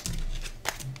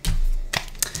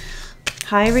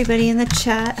hi everybody in the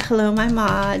chat. Hello my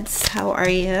mods. How are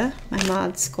you? My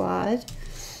mod squad.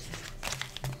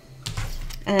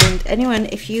 And anyone,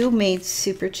 if you made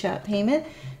super chat payment,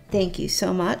 thank you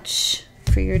so much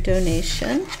for your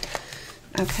donation.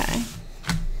 Okay.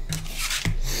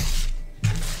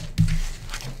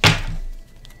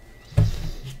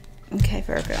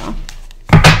 Okay, Virgo.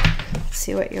 Let's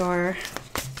see what your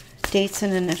dates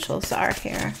and initials are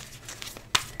here.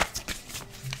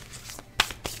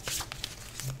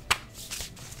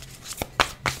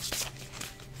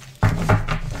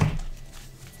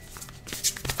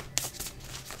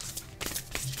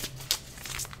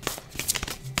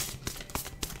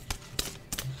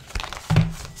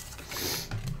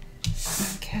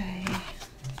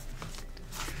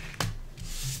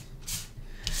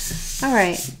 All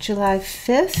right, July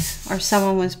 5th, or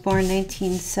someone was born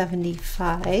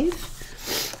 1975.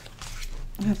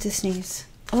 I have to sneeze.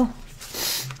 Oh.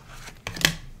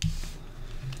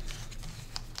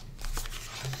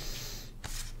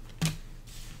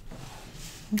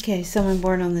 Okay, someone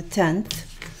born on the 10th.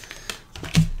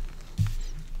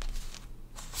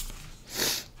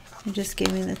 You just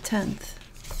gave me the 10th.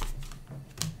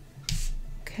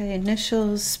 Okay,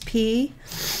 initials P.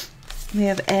 We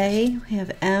have A, we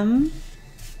have M.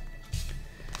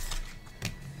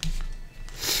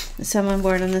 Someone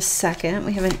born on the 2nd,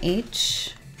 we have an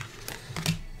H.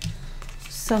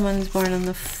 Someone's born on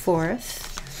the 4th.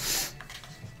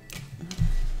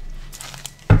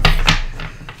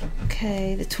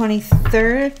 Okay, the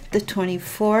 23rd, the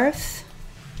 24th,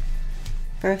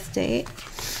 birth date.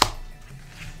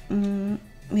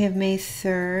 We have May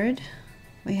 3rd,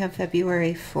 we have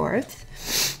February 4th.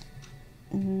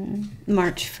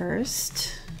 March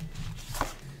 1st.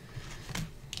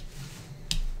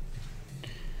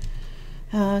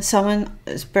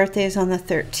 Someone's birthday is on the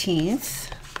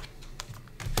 13th.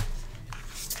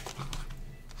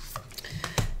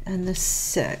 And the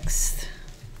 6th.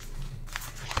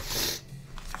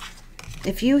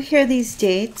 If you hear these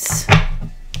dates,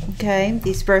 okay,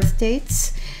 these birth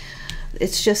dates,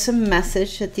 it's just a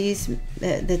message that these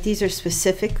are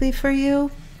specifically for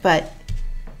you, but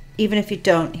even if you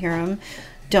don't hear them,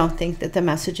 don't think that the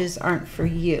messages aren't for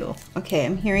you. Okay,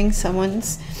 I'm hearing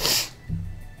someone's...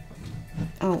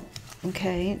 Oh,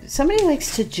 okay. Somebody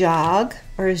likes to jog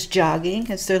or is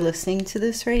jogging as they're listening to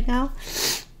this right now.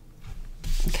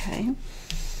 Okay.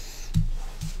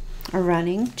 Or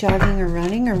running, jogging or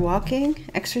running or walking,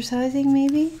 exercising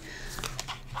maybe.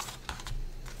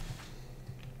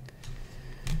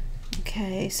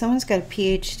 Okay, someone's got a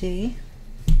PhD.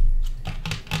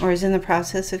 Or is in the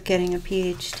process of getting a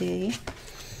PhD.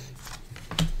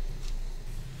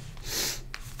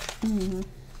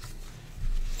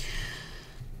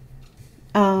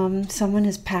 Someone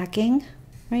is packing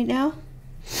right now.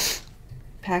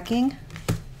 Packing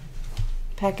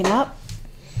up.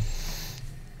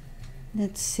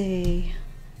 Let's see.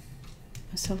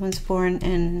 Someone's born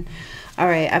in... All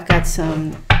right, I've got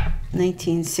some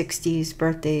 1960s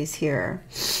birthdays here.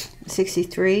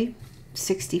 63,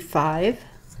 65...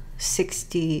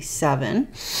 67.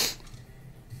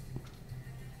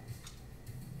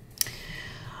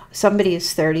 Somebody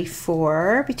is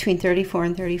 34, between 34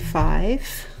 and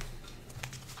 35.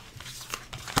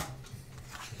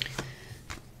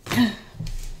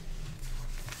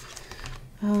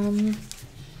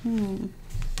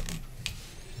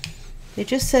 They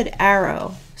just said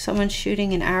arrow. Someone's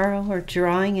shooting an arrow or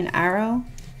drawing an arrow,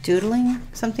 doodling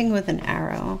something with an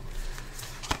arrow.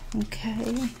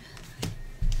 Okay.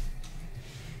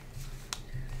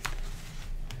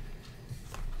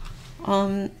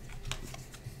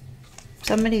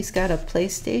 Somebody's got a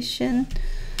PlayStation.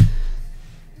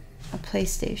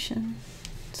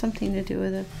 Something to do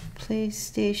with a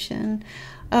PlayStation.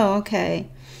 Oh, okay.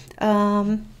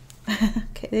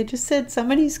 Okay, they just said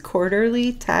somebody's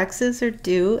quarterly taxes are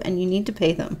due and you need to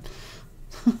pay them.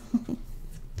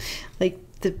 Like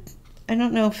I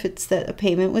don't know if it's that a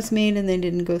payment was made and they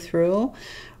didn't go through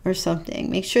or something.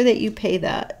 Make sure that you pay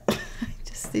that.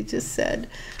 They just said,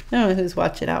 I don't know who's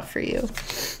watching out for you.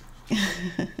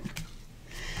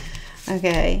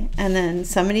 Okay, and then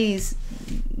somebody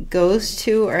goes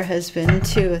to or has been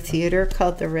to a theater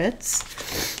called the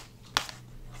Ritz.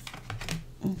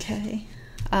 Okay.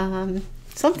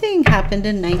 Something happened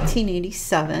in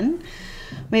 1987.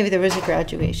 Maybe there was a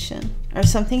graduation or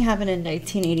something happened in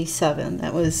 1987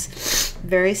 that was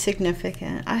very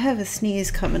significant. I have a sneeze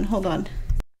coming. Hold on.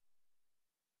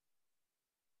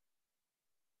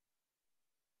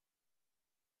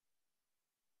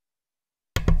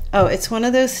 Oh, it's one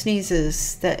of those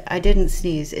sneezes that I didn't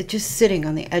sneeze. It's just sitting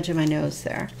on the edge of my nose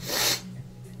there.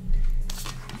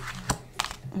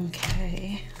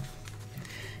 Okay.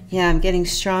 Yeah, I'm getting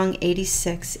strong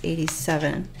 86,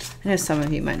 87. I know some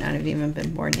of you might not have even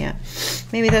been born yet.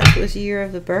 Maybe that was the year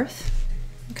of the birth.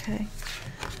 Okay.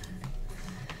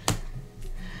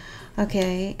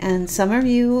 Okay, and some of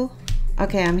you...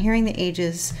 Okay, I'm hearing the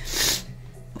ages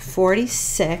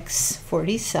 46,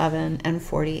 47, and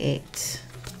 48.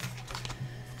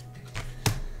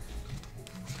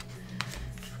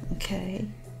 Okay.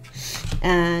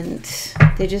 And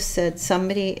they just said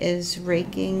somebody is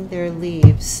raking their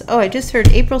leaves. Oh, I just heard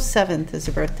April 7th is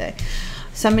a birthday.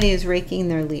 Somebody is raking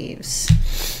their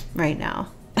leaves right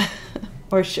now.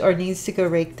 or needs to go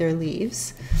rake their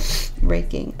leaves.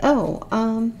 Raking.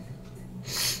 Oh,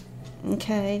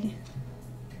 okay.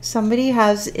 Somebody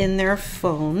has in their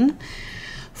phone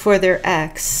for their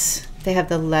ex, they have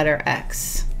the letter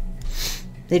X.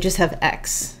 They just have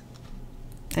X.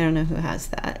 I don't know who has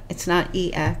that. It's not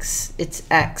EX, it's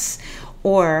X.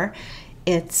 Or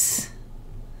it's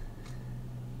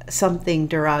something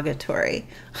derogatory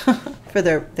for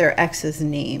their ex's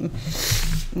name.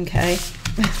 Okay?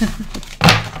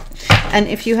 And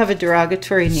if you have a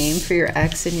derogatory name for your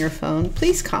ex in your phone,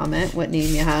 please comment what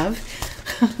name you have.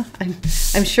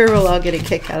 I'm sure we'll all get a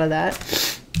kick out of that.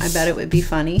 I bet it would be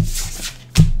funny.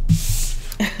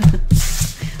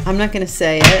 I'm not going to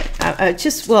say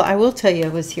it. Well, I will tell you I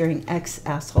was hearing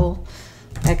ex-asshole.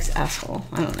 Ex-asshole.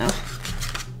 I don't know.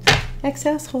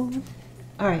 Ex-asshole.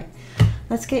 All right.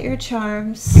 Let's get your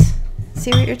charms. See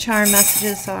what your charm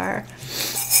messages are.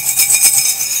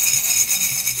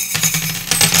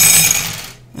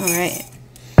 All right.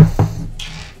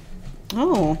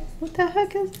 Oh, what the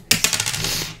heck is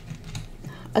this?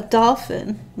 A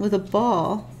dolphin with a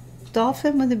ball.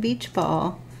 Dolphin with a beach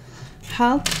ball.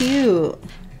 How cute.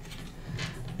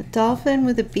 A dolphin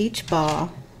with a beach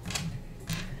ball.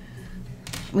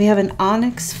 We have an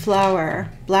onyx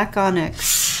flower, black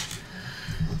onyx.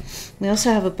 We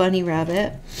also have a bunny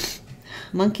rabbit.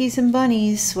 Monkeys and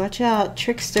bunnies, watch out.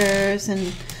 Tricksters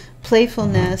and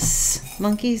playfulness.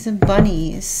 Monkeys and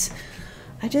bunnies.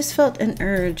 I just felt an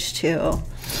urge to.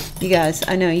 You guys,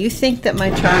 I know you think that my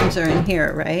charms are in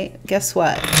here, right? Guess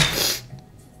what?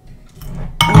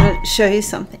 I'm going to show you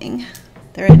something.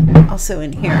 They're also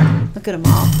in here. Look at them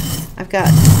all. I've got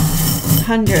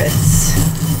hundreds.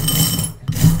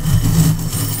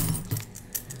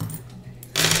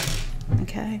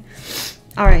 Okay.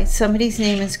 All right. Somebody's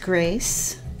name is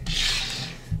Grace.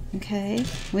 Okay.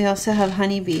 We also have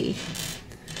Honeybee.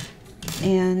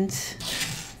 And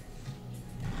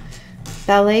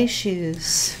ballet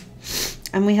shoes.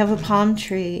 And we have a palm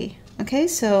tree. Okay.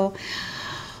 So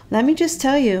let me just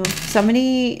tell you,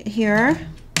 somebody here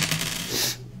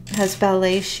has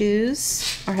ballet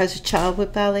shoes, or has a child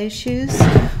with ballet shoes,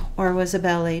 or was a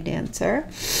ballet dancer,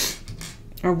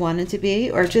 or wanted to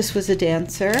be, or just was a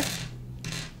dancer.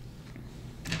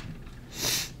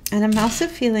 And I'm also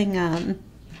feeling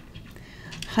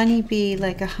honeybee,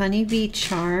 like a honeybee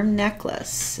charm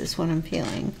necklace is what I'm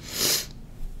feeling.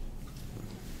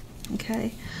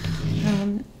 Okay.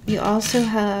 You also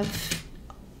have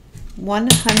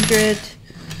 100.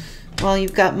 Well,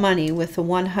 you've got money with a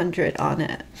 100 on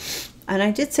it. And I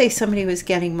did say somebody was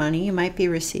getting money. You might be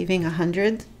receiving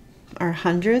 100 or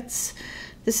hundreds.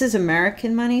 This is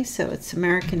American money, so it's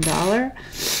American dollar.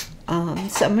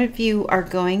 Some of you are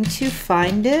going to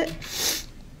find it.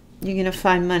 You're going to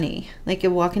find money. Like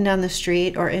you're walking down the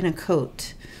street or in a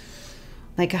coat.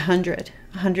 Like 100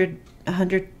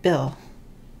 bill.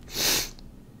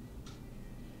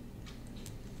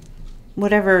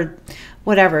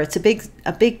 Whatever, it's a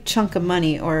big chunk of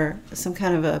money, or some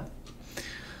kind of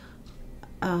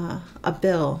a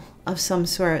bill of some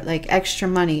sort, like extra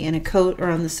money in a coat or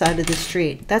on the side of the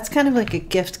street. That's kind of like a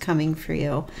gift coming for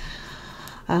you,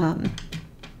 that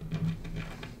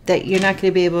you're not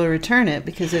going to be able to return it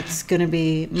because it's going to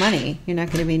be money. You're not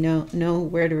going to be know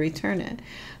where to return it.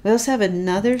 We also have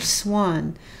another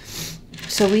swan.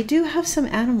 So we do have some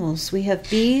animals. We have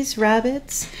bees,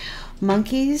 rabbits,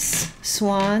 monkeys,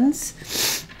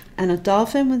 swans, and a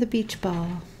dolphin with a beach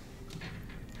ball.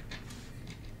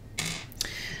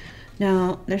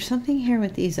 Now, there's something here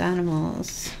with these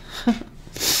animals.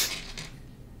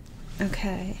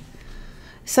 Okay.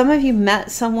 Some of you met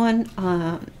someone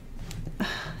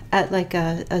at like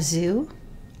a zoo,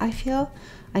 I feel.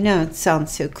 I know it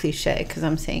sounds so cliche because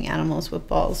I'm saying animals with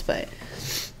balls, but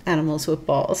animals with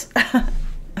balls.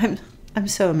 I'm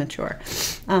so immature.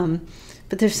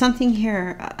 But there's something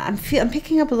here. I'm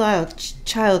picking up a lot of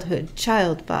child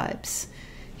vibes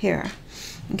here.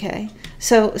 Okay.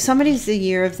 So somebody's the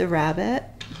year of the rabbit,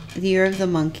 the year of the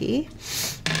monkey.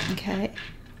 Okay.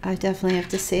 I definitely have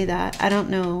to say that. I don't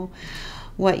know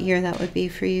what year that would be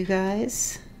for you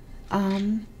guys.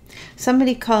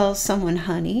 Somebody calls someone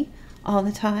honey all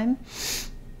the time,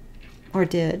 or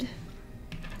did.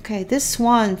 Okay. This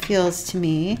swan feels to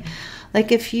me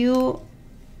like if you,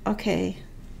 okay,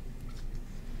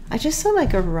 I just saw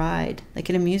like a ride, like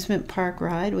an amusement park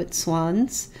ride with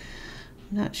swans.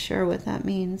 I'm not sure what that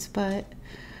means, but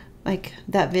like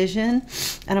that vision.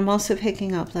 And I'm also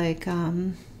picking up like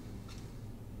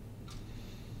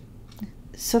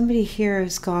somebody here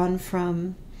has gone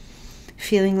from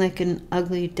feeling like an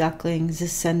ugly duckling, has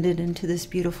ascended into this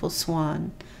beautiful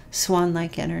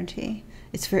swan-like energy.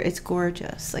 It's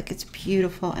gorgeous, like it's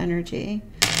beautiful energy.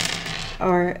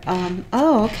 Or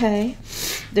oh, okay,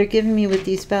 they're giving me with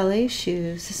these ballet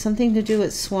shoes something to do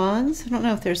with swans. I don't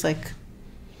know if there's like,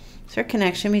 is there a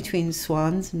connection between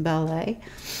swans and ballet?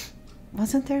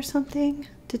 Wasn't there something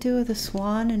to do with a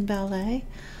swan and ballet?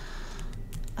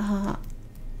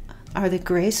 Are the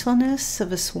gracefulness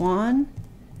of a swan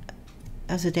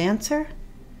as a dancer?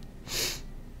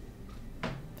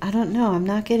 I don't know. I'm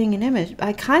not getting an image.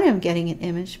 I kind of am getting an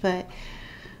image, but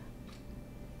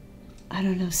I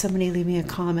don't know. Somebody leave me a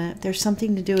comment. There's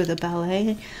something to do with a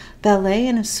ballet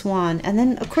and a swan. And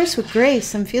then, of course, with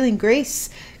grace, I'm feeling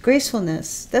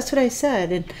gracefulness. That's what I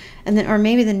said. And then, or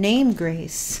maybe the name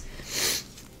Grace.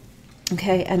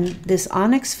 Okay, and this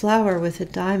onyx flower with a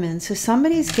diamond. So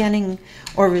somebody's getting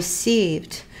or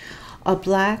received a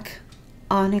black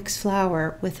onyx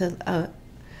flower with a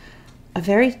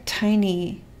very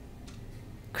tiny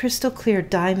crystal clear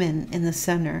diamond in the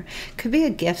center. Could be a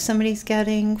gift somebody's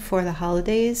getting for the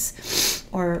holidays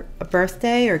or a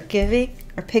birthday or giving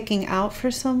or picking out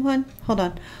for someone. Hold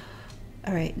on.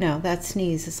 All right, no, that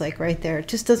sneeze is like right there. It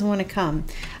just doesn't want to come.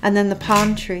 And then the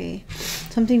palm tree.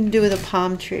 Something to do with a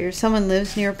palm tree, or someone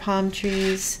lives near palm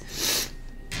trees.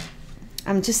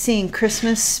 I'm just seeing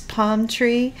Christmas palm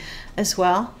tree as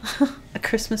well. A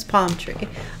Christmas palm tree.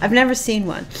 I've never seen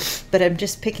one, but I'm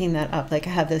just picking that up. Like I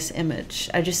have this image.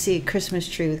 I just see a Christmas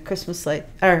tree with Christmas light,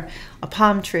 or a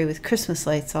palm tree with Christmas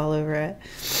lights all over it,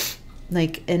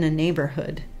 like in a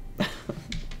neighborhood.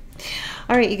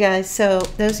 All right, you guys, so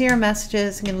those are your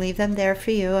messages. I'm going to leave them there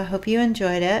for you. I hope you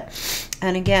enjoyed it.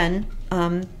 And again,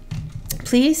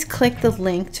 please click the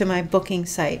link to my booking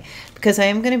site, because I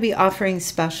am going to be offering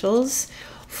specials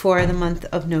for the month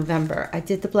of November. I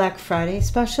did the Black Friday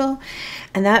special,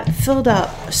 and that filled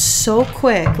up so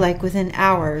quick, like within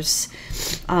hours.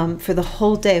 For the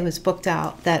whole day was booked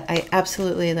out, that I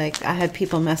absolutely, like, I had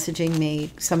people messaging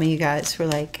me. Some of you guys were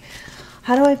like,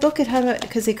 how do I book it? How do I,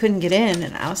 because they couldn't get in.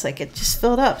 And I was like, it just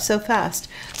filled up so fast.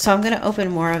 So I'm going to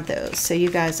open more of those, so you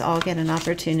guys all get an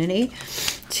opportunity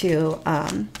to,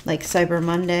 like Cyber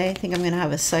Monday. I think I'm going to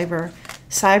have a Cyber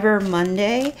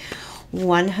Monday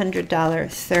 $100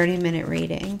 30-minute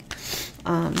reading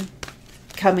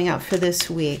coming up for this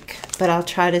week. But I'll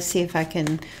try to see if I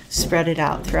can spread it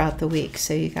out throughout the week,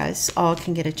 so you guys all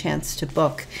can get a chance to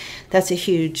book. That's like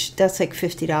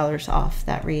 $50 off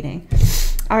that reading.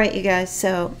 All right, you guys,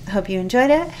 so hope you enjoyed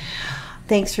it.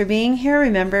 Thanks for being here.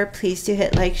 Remember, please do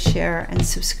hit like, share, and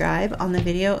subscribe on the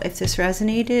video if this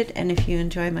resonated and if you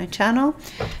enjoy my channel,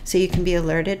 so you can be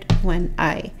alerted when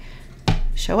I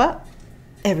show up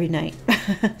every night.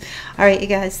 All right, you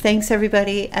guys, thanks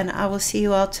everybody, and I will see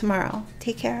you all tomorrow.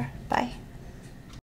 Take care. Bye.